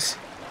 buddies.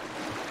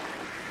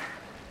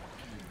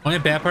 Only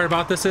bad part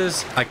about this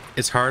is, like,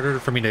 it's harder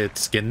for me to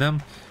skin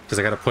them because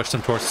I got to push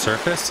them towards the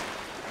surface.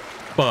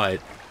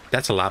 But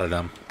that's a lot of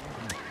them.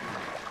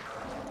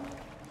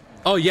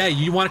 Oh yeah,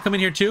 you want to come in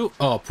here too?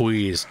 Oh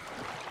please,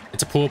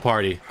 it's a pool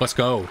party. Let's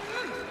go.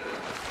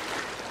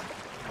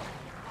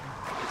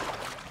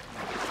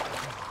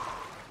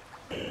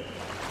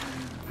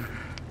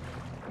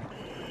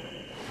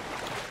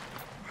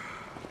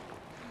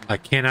 I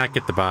cannot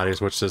get the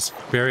bodies, which is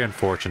very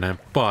unfortunate,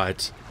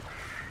 but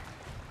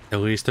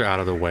at least they're out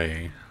of the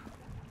way.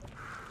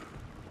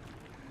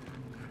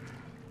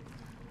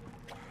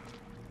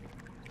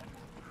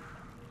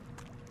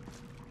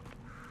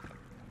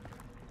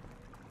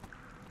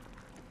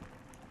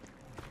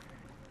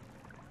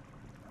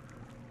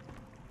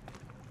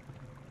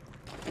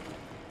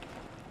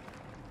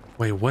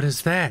 Wait, what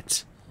is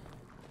that?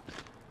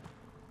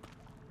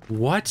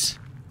 What?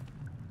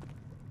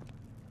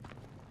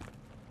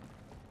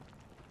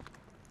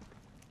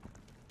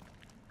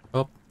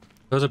 Oh,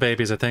 those are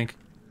babies, I think.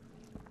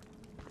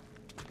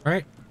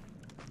 Right?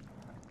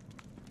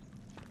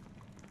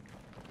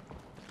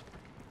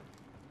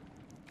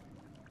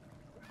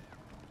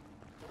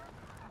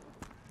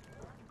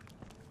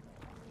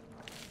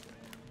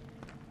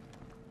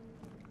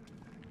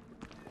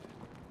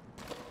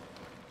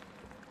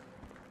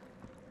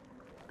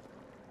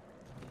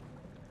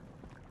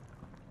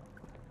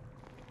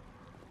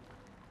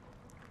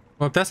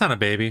 Well, that's not a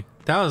baby.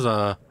 That was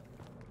a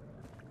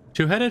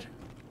two-headed?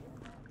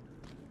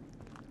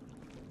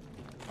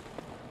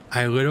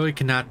 I literally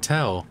cannot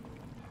tell.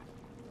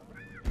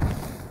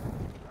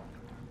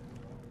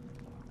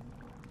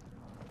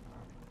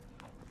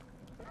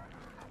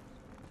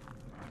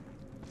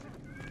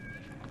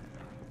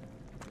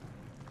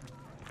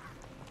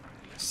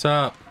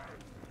 Sup?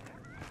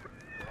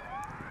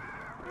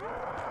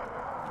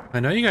 I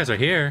know you guys are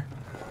here.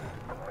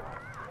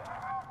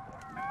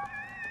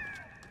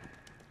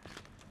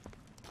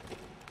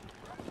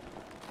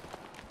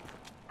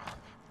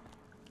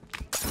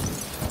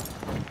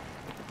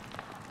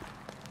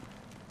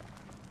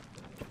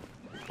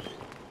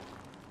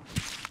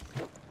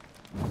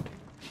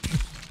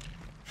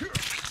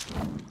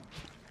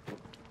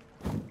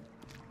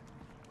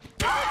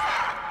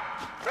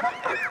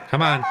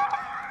 Come on.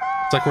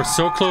 It's like we're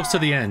so close to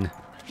the end.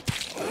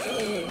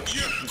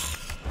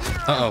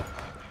 Uh-oh.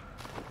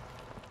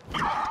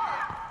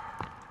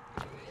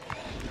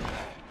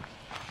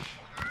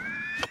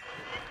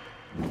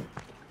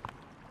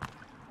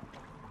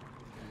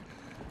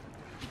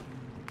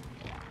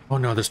 Oh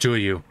no, there's two of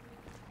you.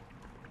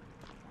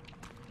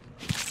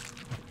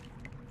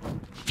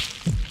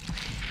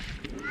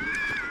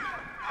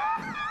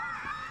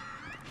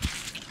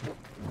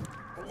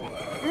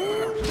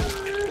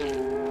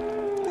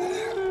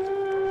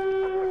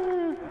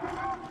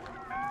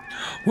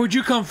 Where'd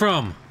you come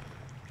from?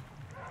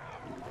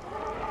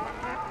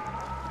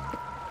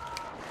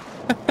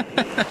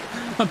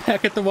 I'm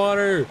back at the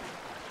water.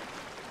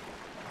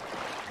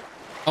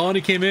 Oh, and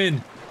he came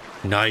in.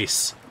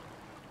 Nice.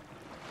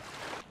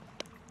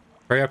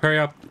 Hurry up, hurry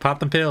up. Pop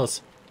them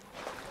pills.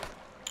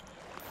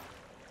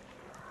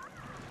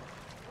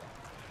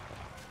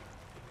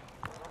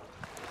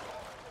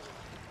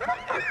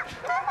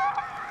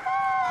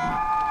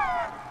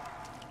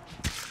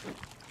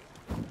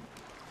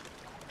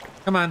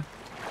 Come on.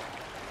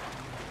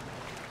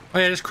 Oh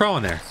yeah, just crawl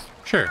in there.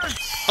 Sure.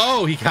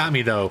 Oh, he got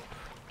me though.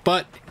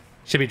 But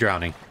should be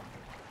drowning.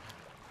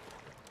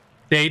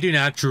 They do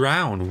not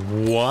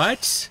drown.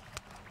 What?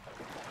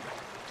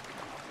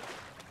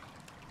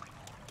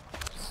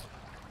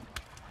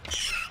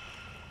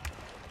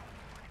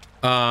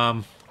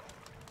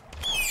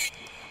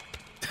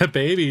 The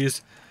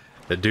babies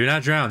that do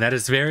not drown. That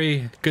is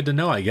very good to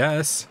know, I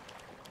guess.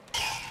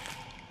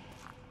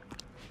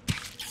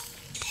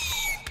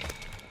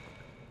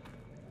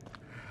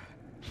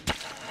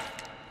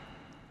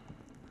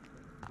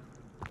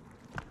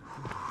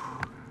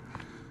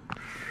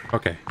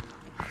 Okay.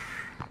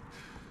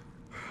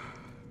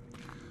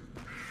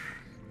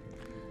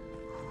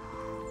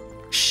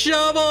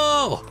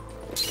 Shovel!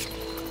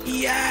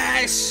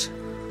 Yes!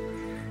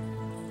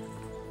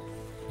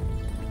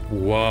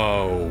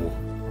 Whoa.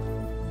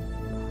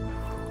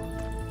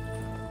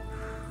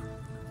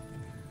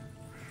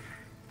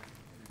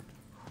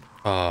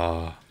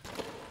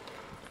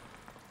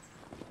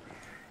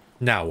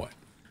 Now what?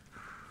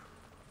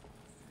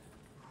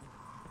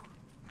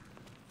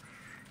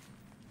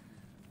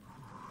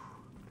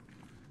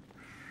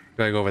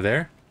 Do I go over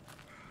there?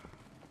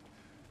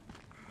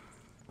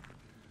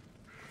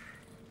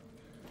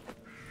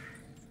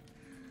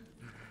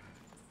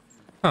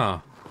 Huh.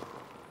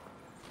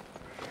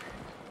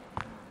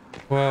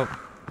 Well,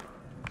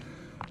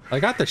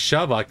 I got the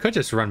shovel. I could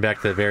just run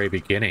back to the very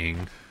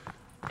beginning.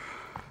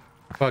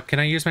 But can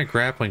I use my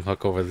grappling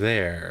hook over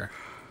there?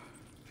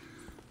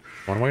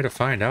 One way to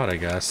find out, I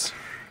guess.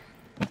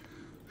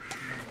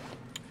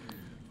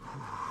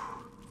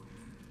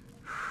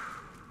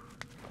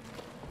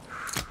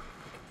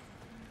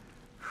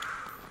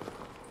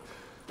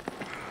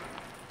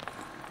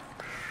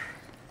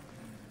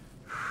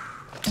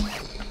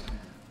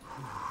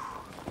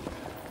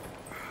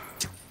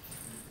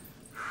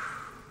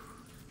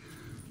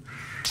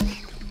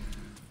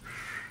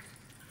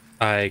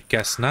 I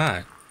guess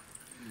not.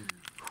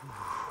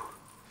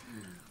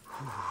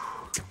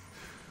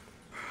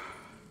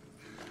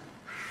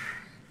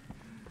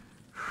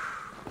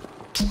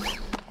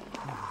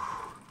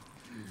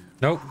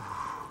 Nope.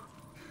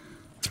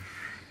 Do you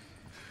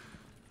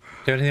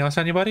have anything else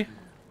on you, buddy?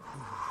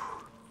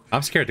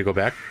 I'm scared to go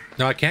back.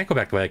 No, I can't go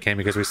back the way I came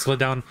because we slid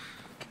down.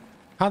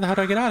 How the hell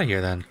do I get out of here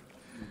then?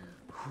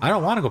 I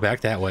don't want to go back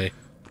that way.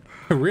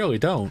 I really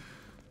don't.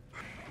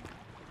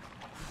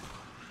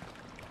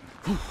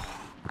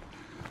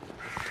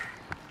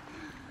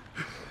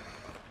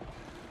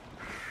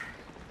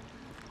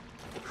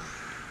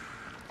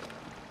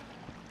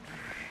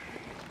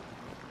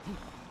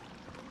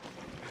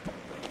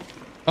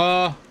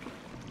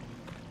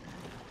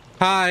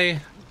 Hi.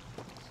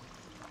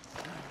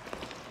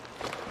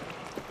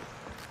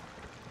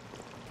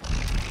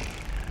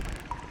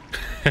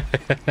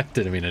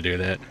 Didn't mean to do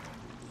that.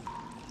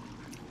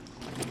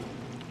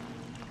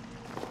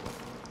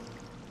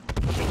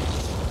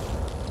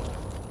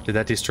 Did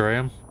that destroy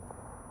him?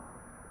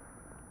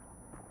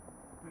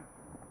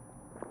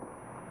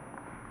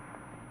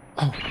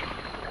 Oh.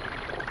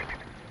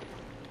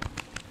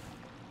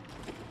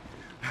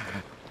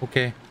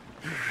 Okay.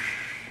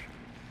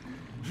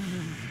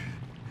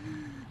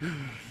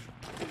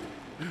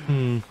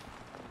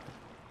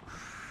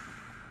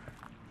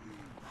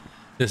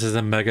 This is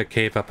a mega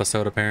cave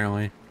episode,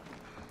 apparently.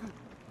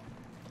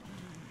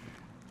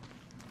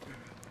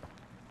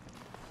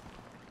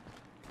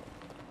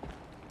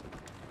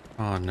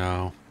 Oh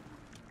no.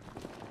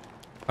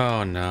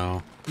 Oh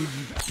no.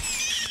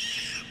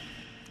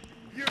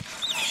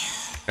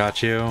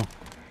 Got you.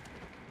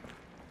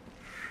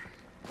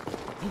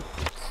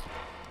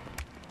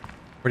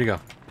 Where'd he go?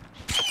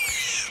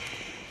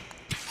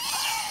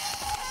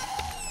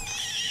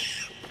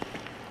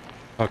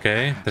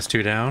 Okay, that's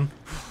 2 down.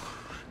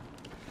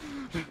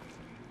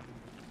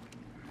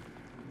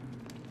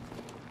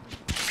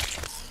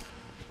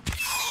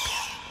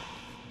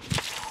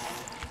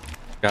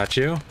 Got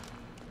you.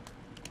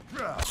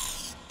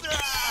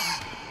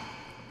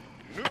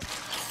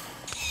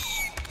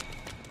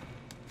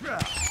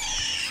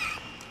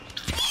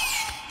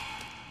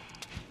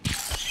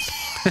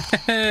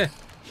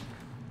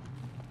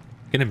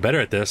 Getting better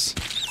at this.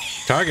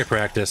 Target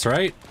practice,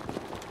 right?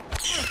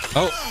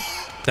 Oh,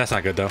 that's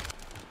not good though.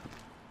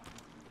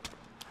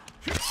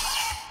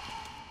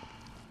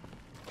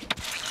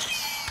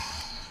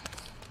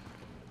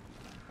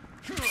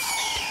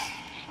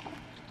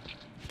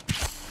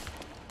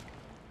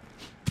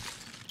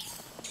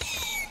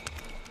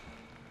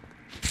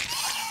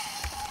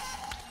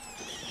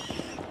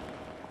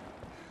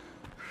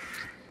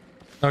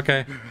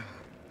 Okay.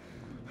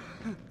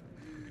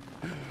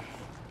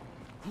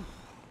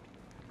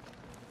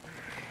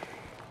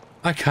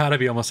 I gotta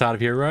be almost out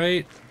of here,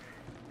 right?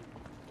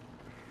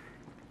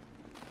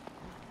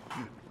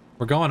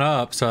 We're going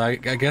up, so I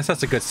guess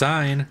that's a good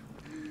sign.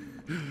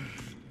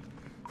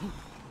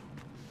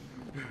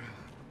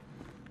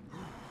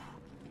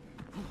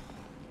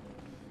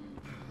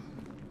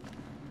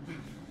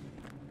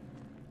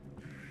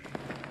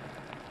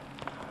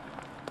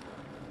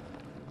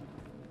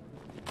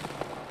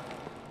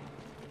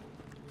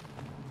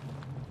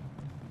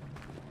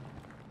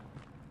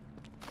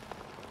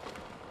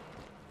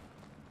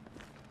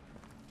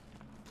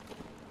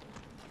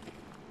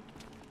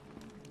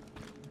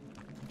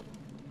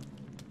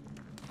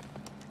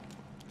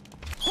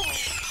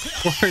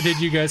 Where did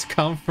you guys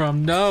come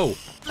from? No!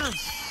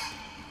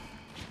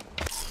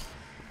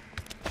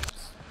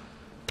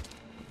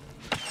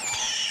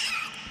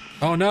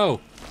 Oh no!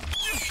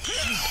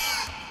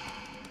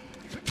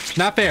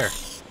 Not fair!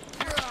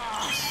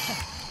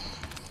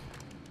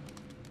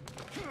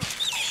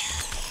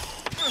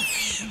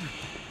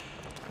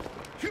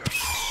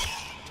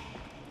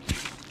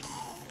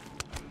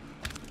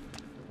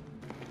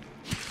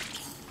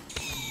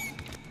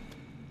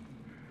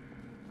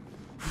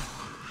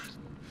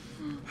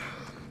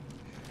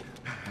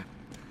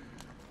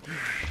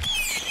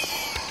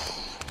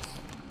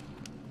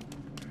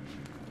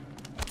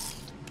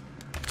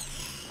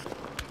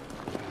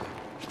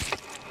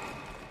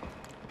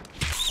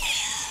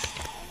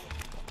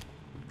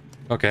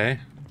 Okay.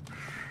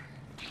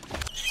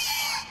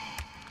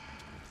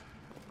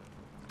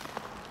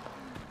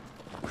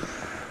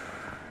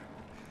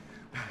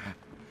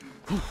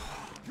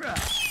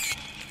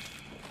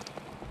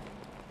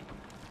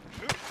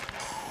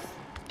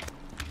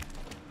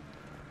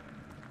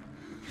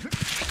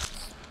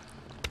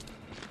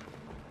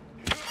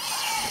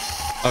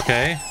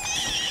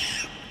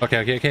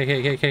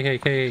 Okay.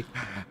 Okay.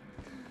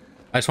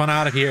 I just want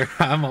out of here.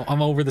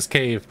 I'm over this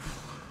cave.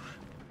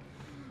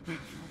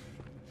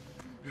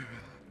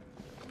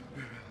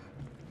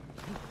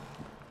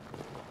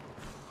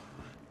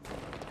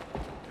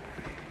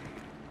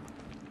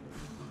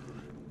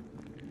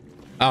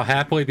 I'll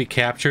happily be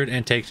captured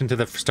and taken to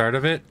the start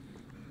of it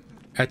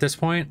at this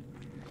point.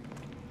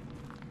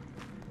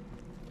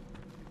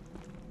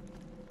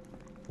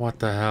 What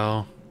the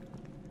hell?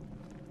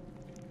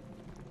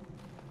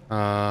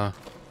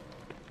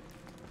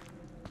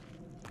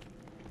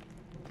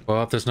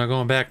 Well, if there's no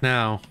going back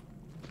now.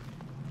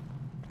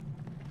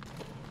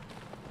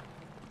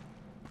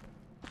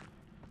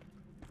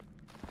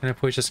 Can I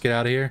please just get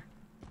out of here?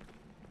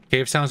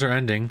 Cave sounds are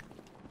ending.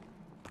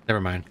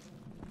 Never mind.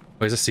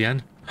 Wait, is this the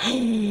end?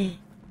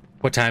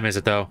 What time is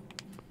it though?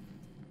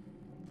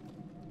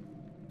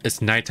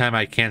 It's nighttime.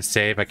 I can't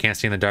save. I can't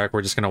see in the dark.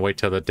 We're just gonna wait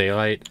till the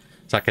daylight.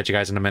 So I'll catch you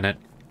guys in a minute.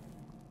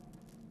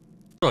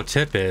 Little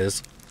tip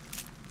is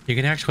you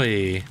can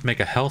actually make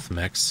a health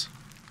mix.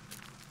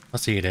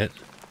 Let's eat it.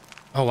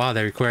 Oh wow,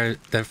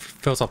 that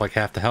fills up like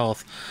half the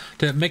health.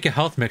 To make a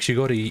health mix, you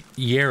go to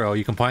yarrow.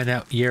 You combine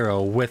that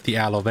yarrow with the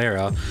aloe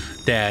vera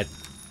that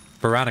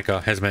Veronica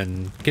has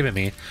been giving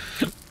me.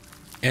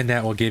 And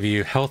that will give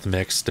you health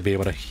mix to be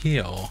able to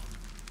heal.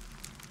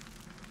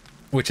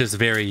 Which is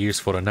very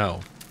useful to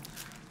know.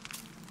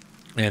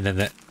 And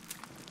then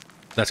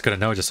that's good to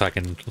know just so I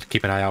can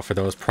keep an eye out for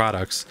those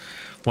products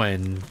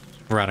when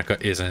Veronica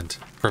isn't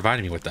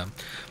providing me with them.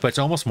 But it's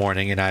almost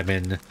morning and I've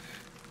been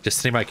just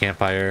sitting by a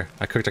campfire.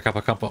 I cooked a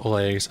couple of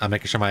eggs. I'm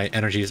making sure my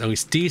energy is at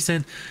least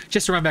decent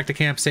just to run back to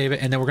camp, save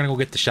it, and then we're going to go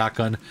get the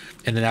shotgun.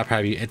 And then that'll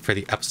probably be it for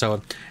the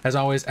episode. As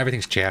always,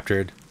 everything's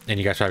chaptered. And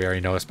you guys probably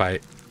already know this by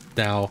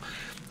now.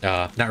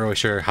 Not really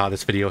sure how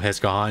this video has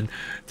gone.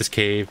 This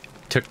cave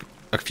took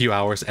a few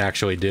hours to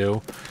actually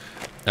do.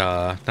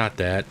 Not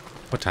that.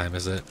 What time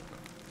is it?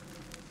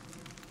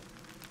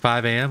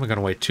 5 a.m. We're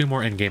gonna wait 2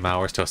 more in-game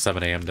hours till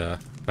 7 a.m. to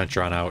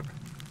venture on out.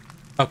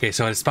 Okay,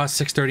 so it's about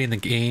 6:30 in the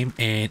game,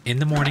 and in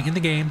the morning in the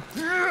game.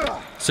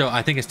 So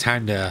I think it's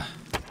time to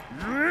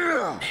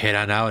head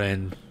on out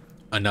and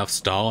enough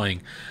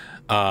stalling.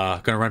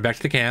 Gonna run back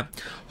to the camp.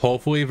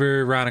 Hopefully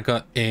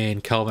Veronica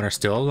and Kelvin are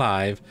still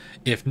alive.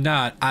 If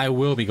not, I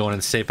will be going in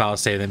the safe house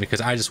to save them because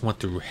I just went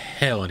through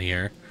hell in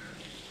here.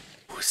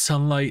 Ooh,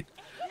 sunlight.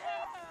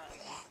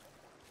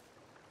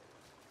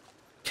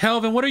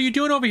 Kelvin, what are you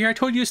doing over here? I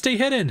told you to stay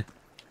hidden.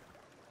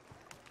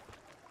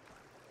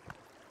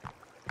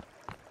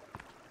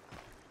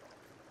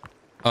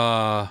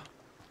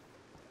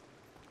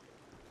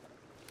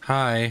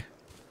 Hi.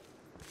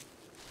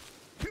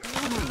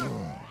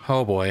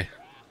 Oh boy.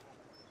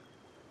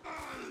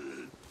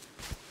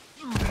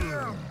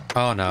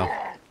 Oh no.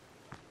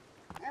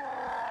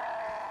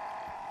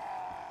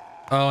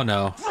 Oh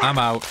no. I'm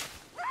out.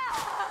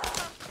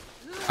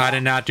 I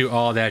did not do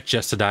all that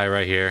just to die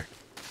right here.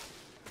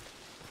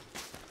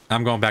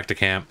 I'm going back to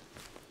camp.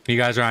 You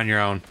guys are on your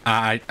own.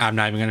 I'm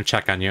not even gonna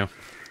check on you.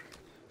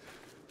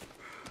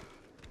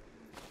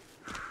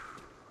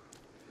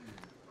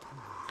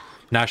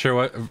 Not sure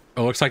what... It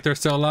looks like they're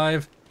still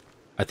alive.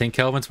 I think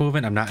Kelvin's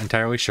moving. I'm not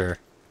entirely sure.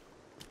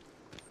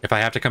 If I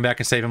have to come back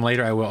and save him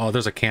later, I will. Oh,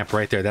 there's a camp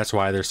right there. That's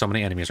why there's so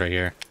many enemies right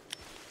here.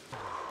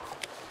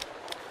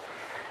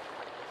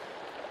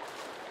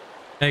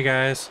 Hey,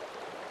 guys.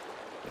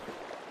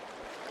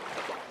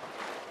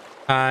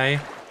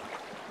 Hi.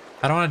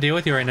 I don't want to deal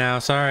with you right now.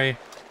 Sorry.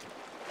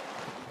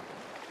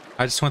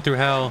 I just went through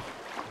hell.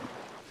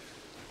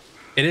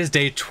 It is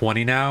day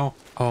 20 now.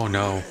 Oh,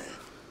 no.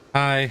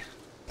 Hi.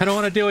 I don't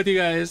want to deal with you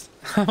guys.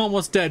 I'm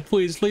almost dead.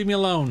 Please, leave me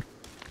alone.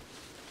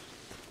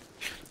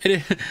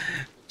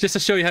 Just to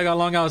show you how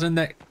long I was in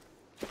that...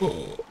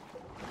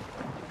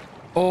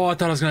 Oh, I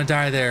thought I was going to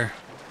die there.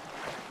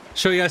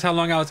 Show you guys how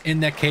long I was in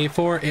that cave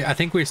for. I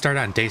think we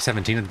started on day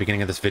 17 at the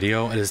beginning of this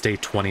video. It is day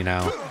 20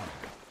 now.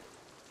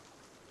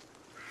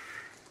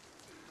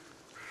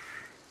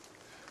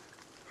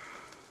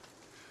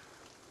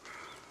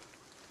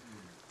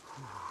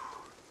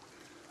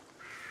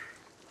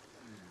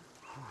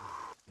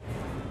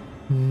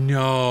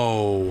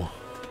 No.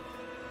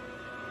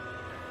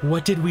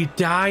 What did we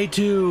die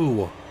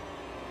to?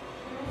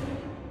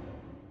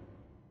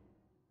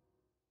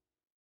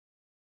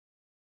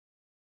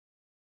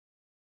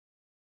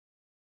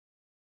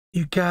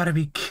 You gotta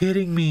be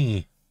kidding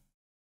me.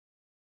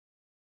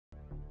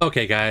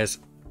 Okay, guys.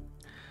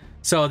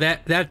 So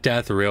that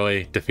death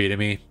really defeated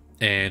me,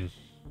 and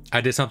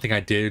I did something I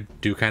did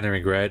kind of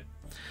regret.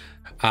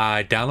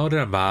 I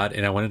downloaded a mod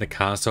and I went into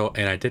console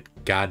and I did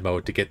God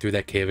mode to get through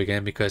that cave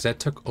again because that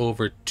took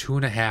over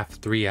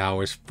 2.5-3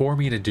 hours for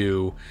me to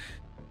do,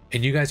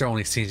 and you guys are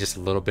only seeing just a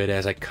little bit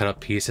as I cut up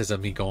pieces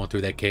of me going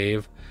through that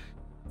cave.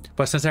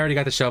 But since I already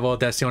got the shovel,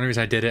 that's the only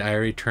reason I did it. I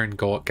already turned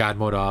God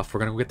mode off. We're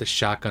gonna go get the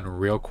shotgun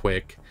real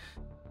quick,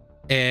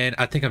 and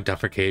I think I'm done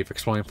for cave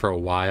exploring for a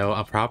while.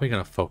 I'm probably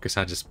gonna focus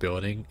on just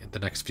building in the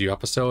next few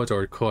episodes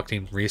or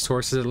collecting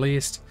resources at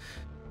least.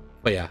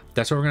 But yeah,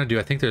 that's what we're gonna do.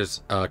 I think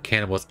there's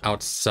cannibals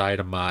outside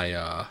of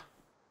my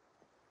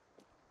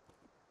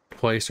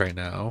place right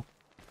now,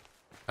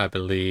 I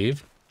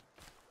believe.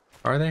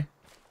 Are they?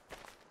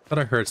 Thought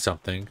I heard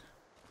something.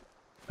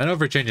 I know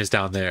Virginia's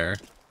down there.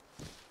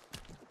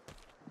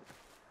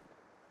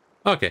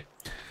 Okay,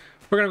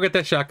 we're gonna get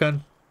that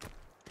shotgun.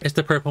 It's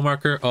the purple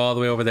marker all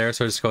the way over there,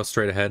 so just go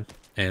straight ahead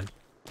and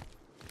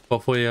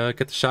hopefully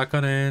get the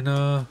shotgun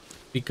and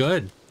be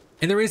good.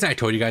 And the reason I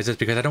told you guys is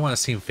because I don't want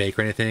to seem fake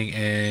or anything,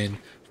 and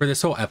for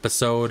this whole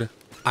episode,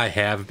 I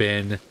have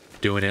been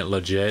doing it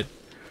legit,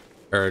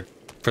 or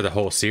for the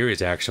whole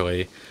series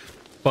actually.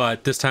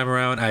 But this time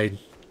around,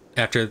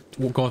 after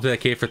going through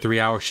that cave for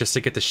 3 hours just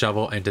to get the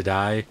shovel and to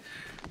die,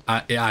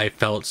 I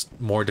felt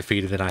more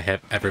defeated than I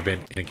have ever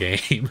been in a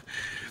game.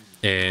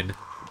 And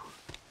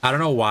I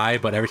don't know why,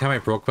 but every time I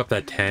broke up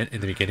that tent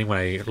in the beginning when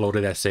I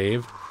loaded that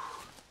save,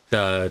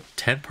 the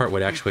tent part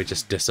would actually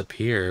just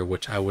disappear,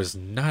 which I was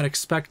not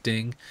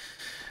expecting,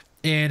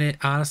 and it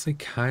honestly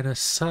kind of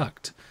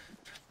sucked.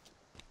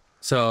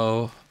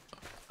 So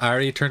I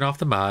already turned off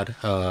the mod,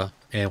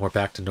 and we're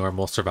back to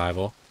normal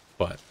survival,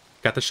 but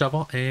got the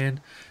shovel and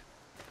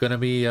gonna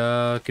be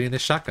getting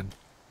this shotgun.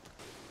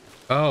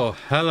 Oh,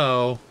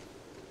 hello.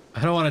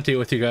 I don't want to deal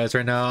with you guys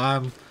right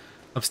now.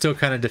 I'm still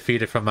kind of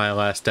defeated from my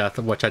last death,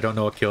 which I don't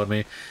know what killed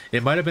me.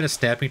 It might have been a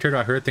snapping turtle.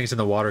 I heard things in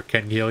the water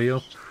can kill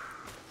you.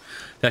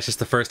 That's just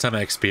the first time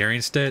I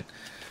experienced it,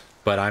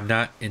 but I'm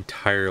not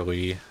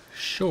entirely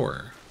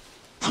sure.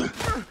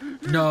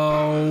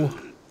 No!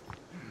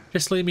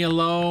 Just leave me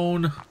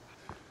alone.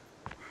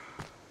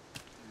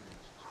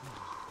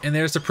 And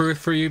there's the proof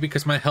for you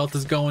because my health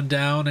is going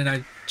down and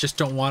I just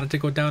don't want it to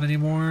go down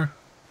anymore.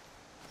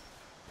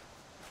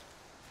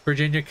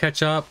 Virginia,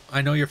 catch up.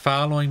 I know you're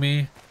following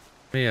me.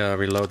 Let me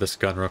reload this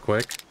gun real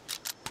quick.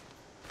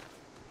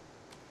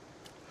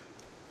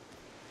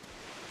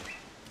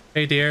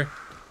 Hey, dear.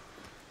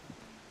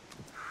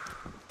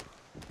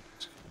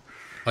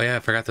 Oh yeah, I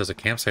forgot there's a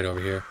campsite over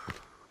here.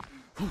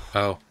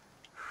 Oh.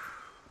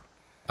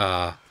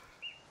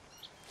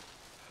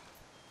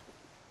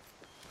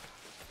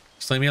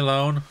 Just leave me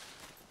alone.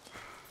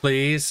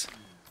 Please.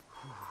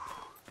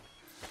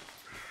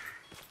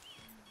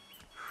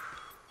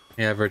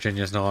 Yeah,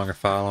 Virginia's no longer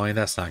following.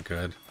 That's not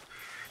good.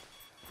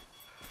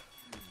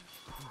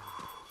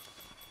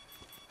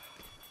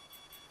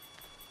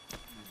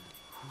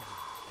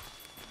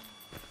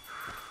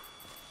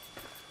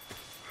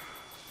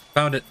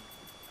 Found it.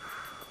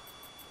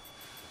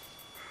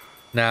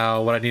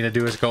 Now, what I need to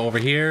do is go over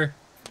here.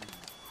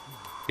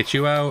 Get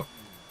you out.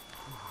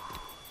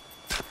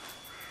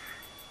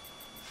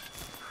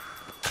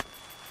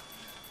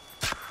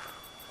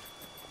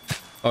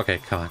 Okay,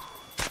 come on.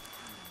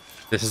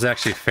 This is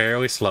actually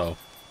fairly slow.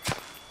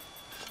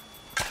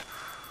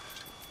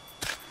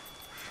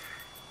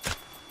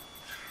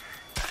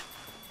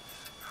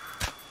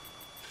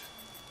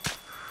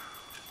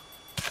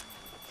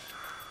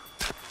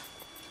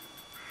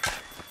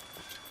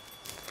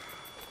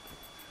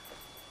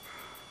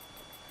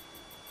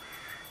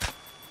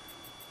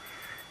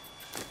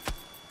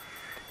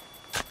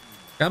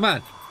 Come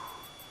on.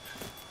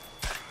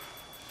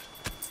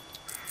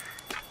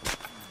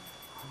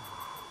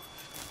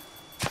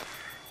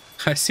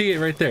 I see it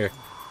right there.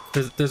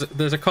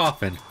 There's a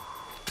coffin.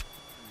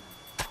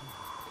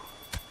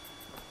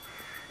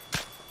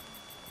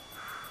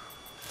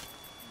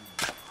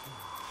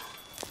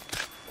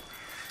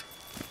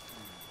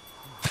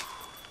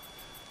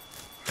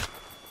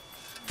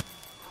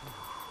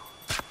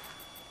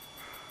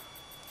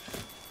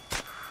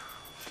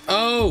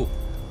 Oh!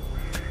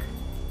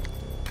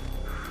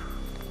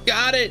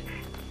 Got it!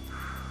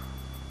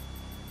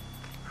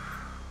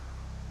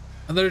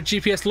 Another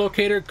GPS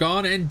locator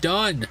gone and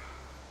done.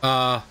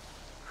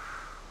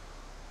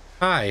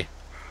 Hi.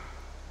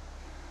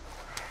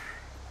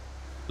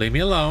 Leave me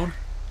alone.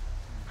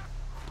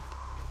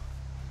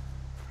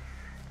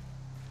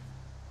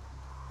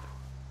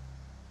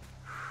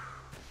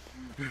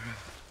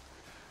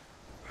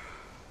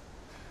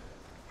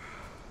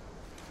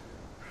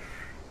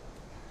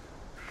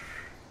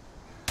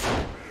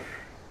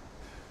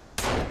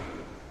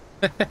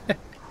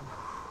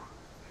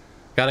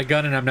 Got a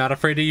gun and I'm not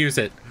afraid to use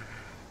it.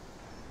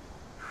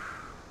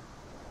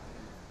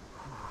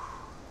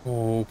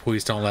 Oh,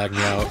 please don't lag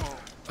me out.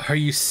 Are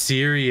you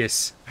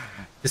serious?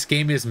 This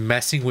game is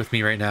messing with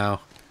me right now.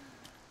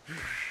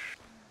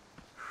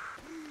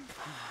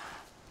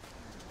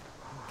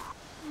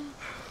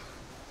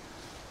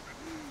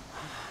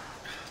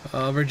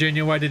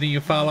 Virginia, why didn't you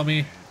follow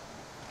me?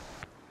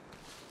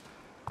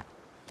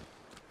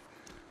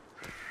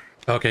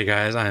 Okay,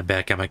 guys, I am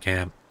back at my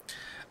camp.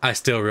 I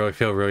still really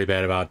feel really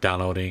bad about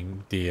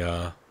downloading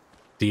the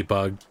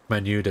debug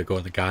menu to go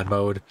in the God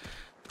mode.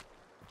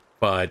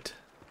 But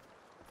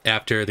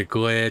after the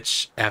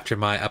glitch, after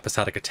my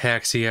episodic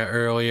ataxia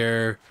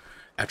earlier,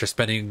 after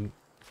spending,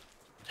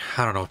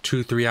 I don't know,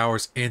 2-3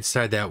 hours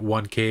inside that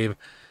one cave,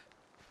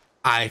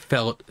 I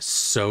felt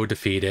so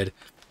defeated.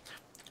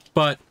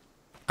 But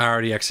I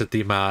already exited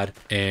the mod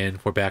and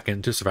we're back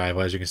into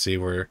survival. As you can see,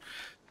 we're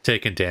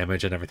taking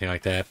damage and everything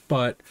like that.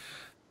 But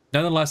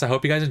nonetheless, I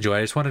hope you guys enjoyed.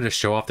 I just wanted to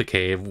show off the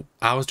cave.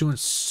 I was doing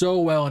so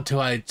well until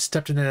I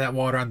stepped into that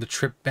water on the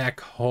trip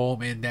back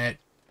home, and that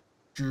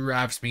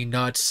drives me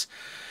nuts.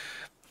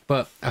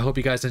 But I hope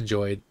you guys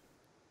enjoyed.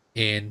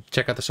 And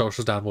check out the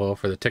socials down below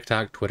for the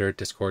TikTok, Twitter,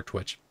 Discord,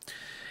 Twitch.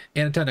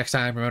 And until next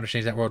time, remember to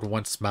change that world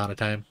one smile at a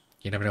time.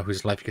 You never know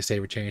whose life you can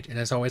save or change. And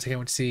as always, I can't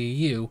wait to see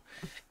you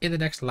in the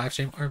next live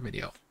stream or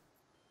video.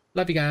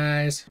 Love you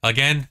guys.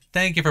 Again,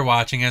 thank you for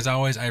watching. As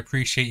always, I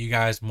appreciate you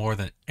guys more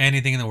than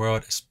anything in the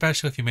world,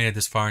 especially if you made it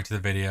this far into the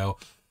video.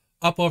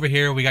 Up over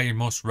here, we got your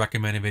most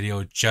recommended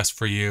video just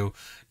for you.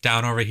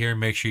 Down over here,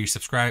 make sure you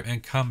subscribe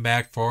and come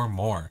back for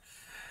more.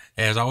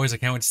 As always, I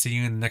can't wait to see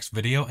you in the next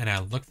video, and I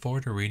look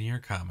forward to reading your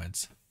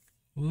comments.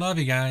 Love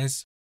you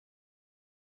guys.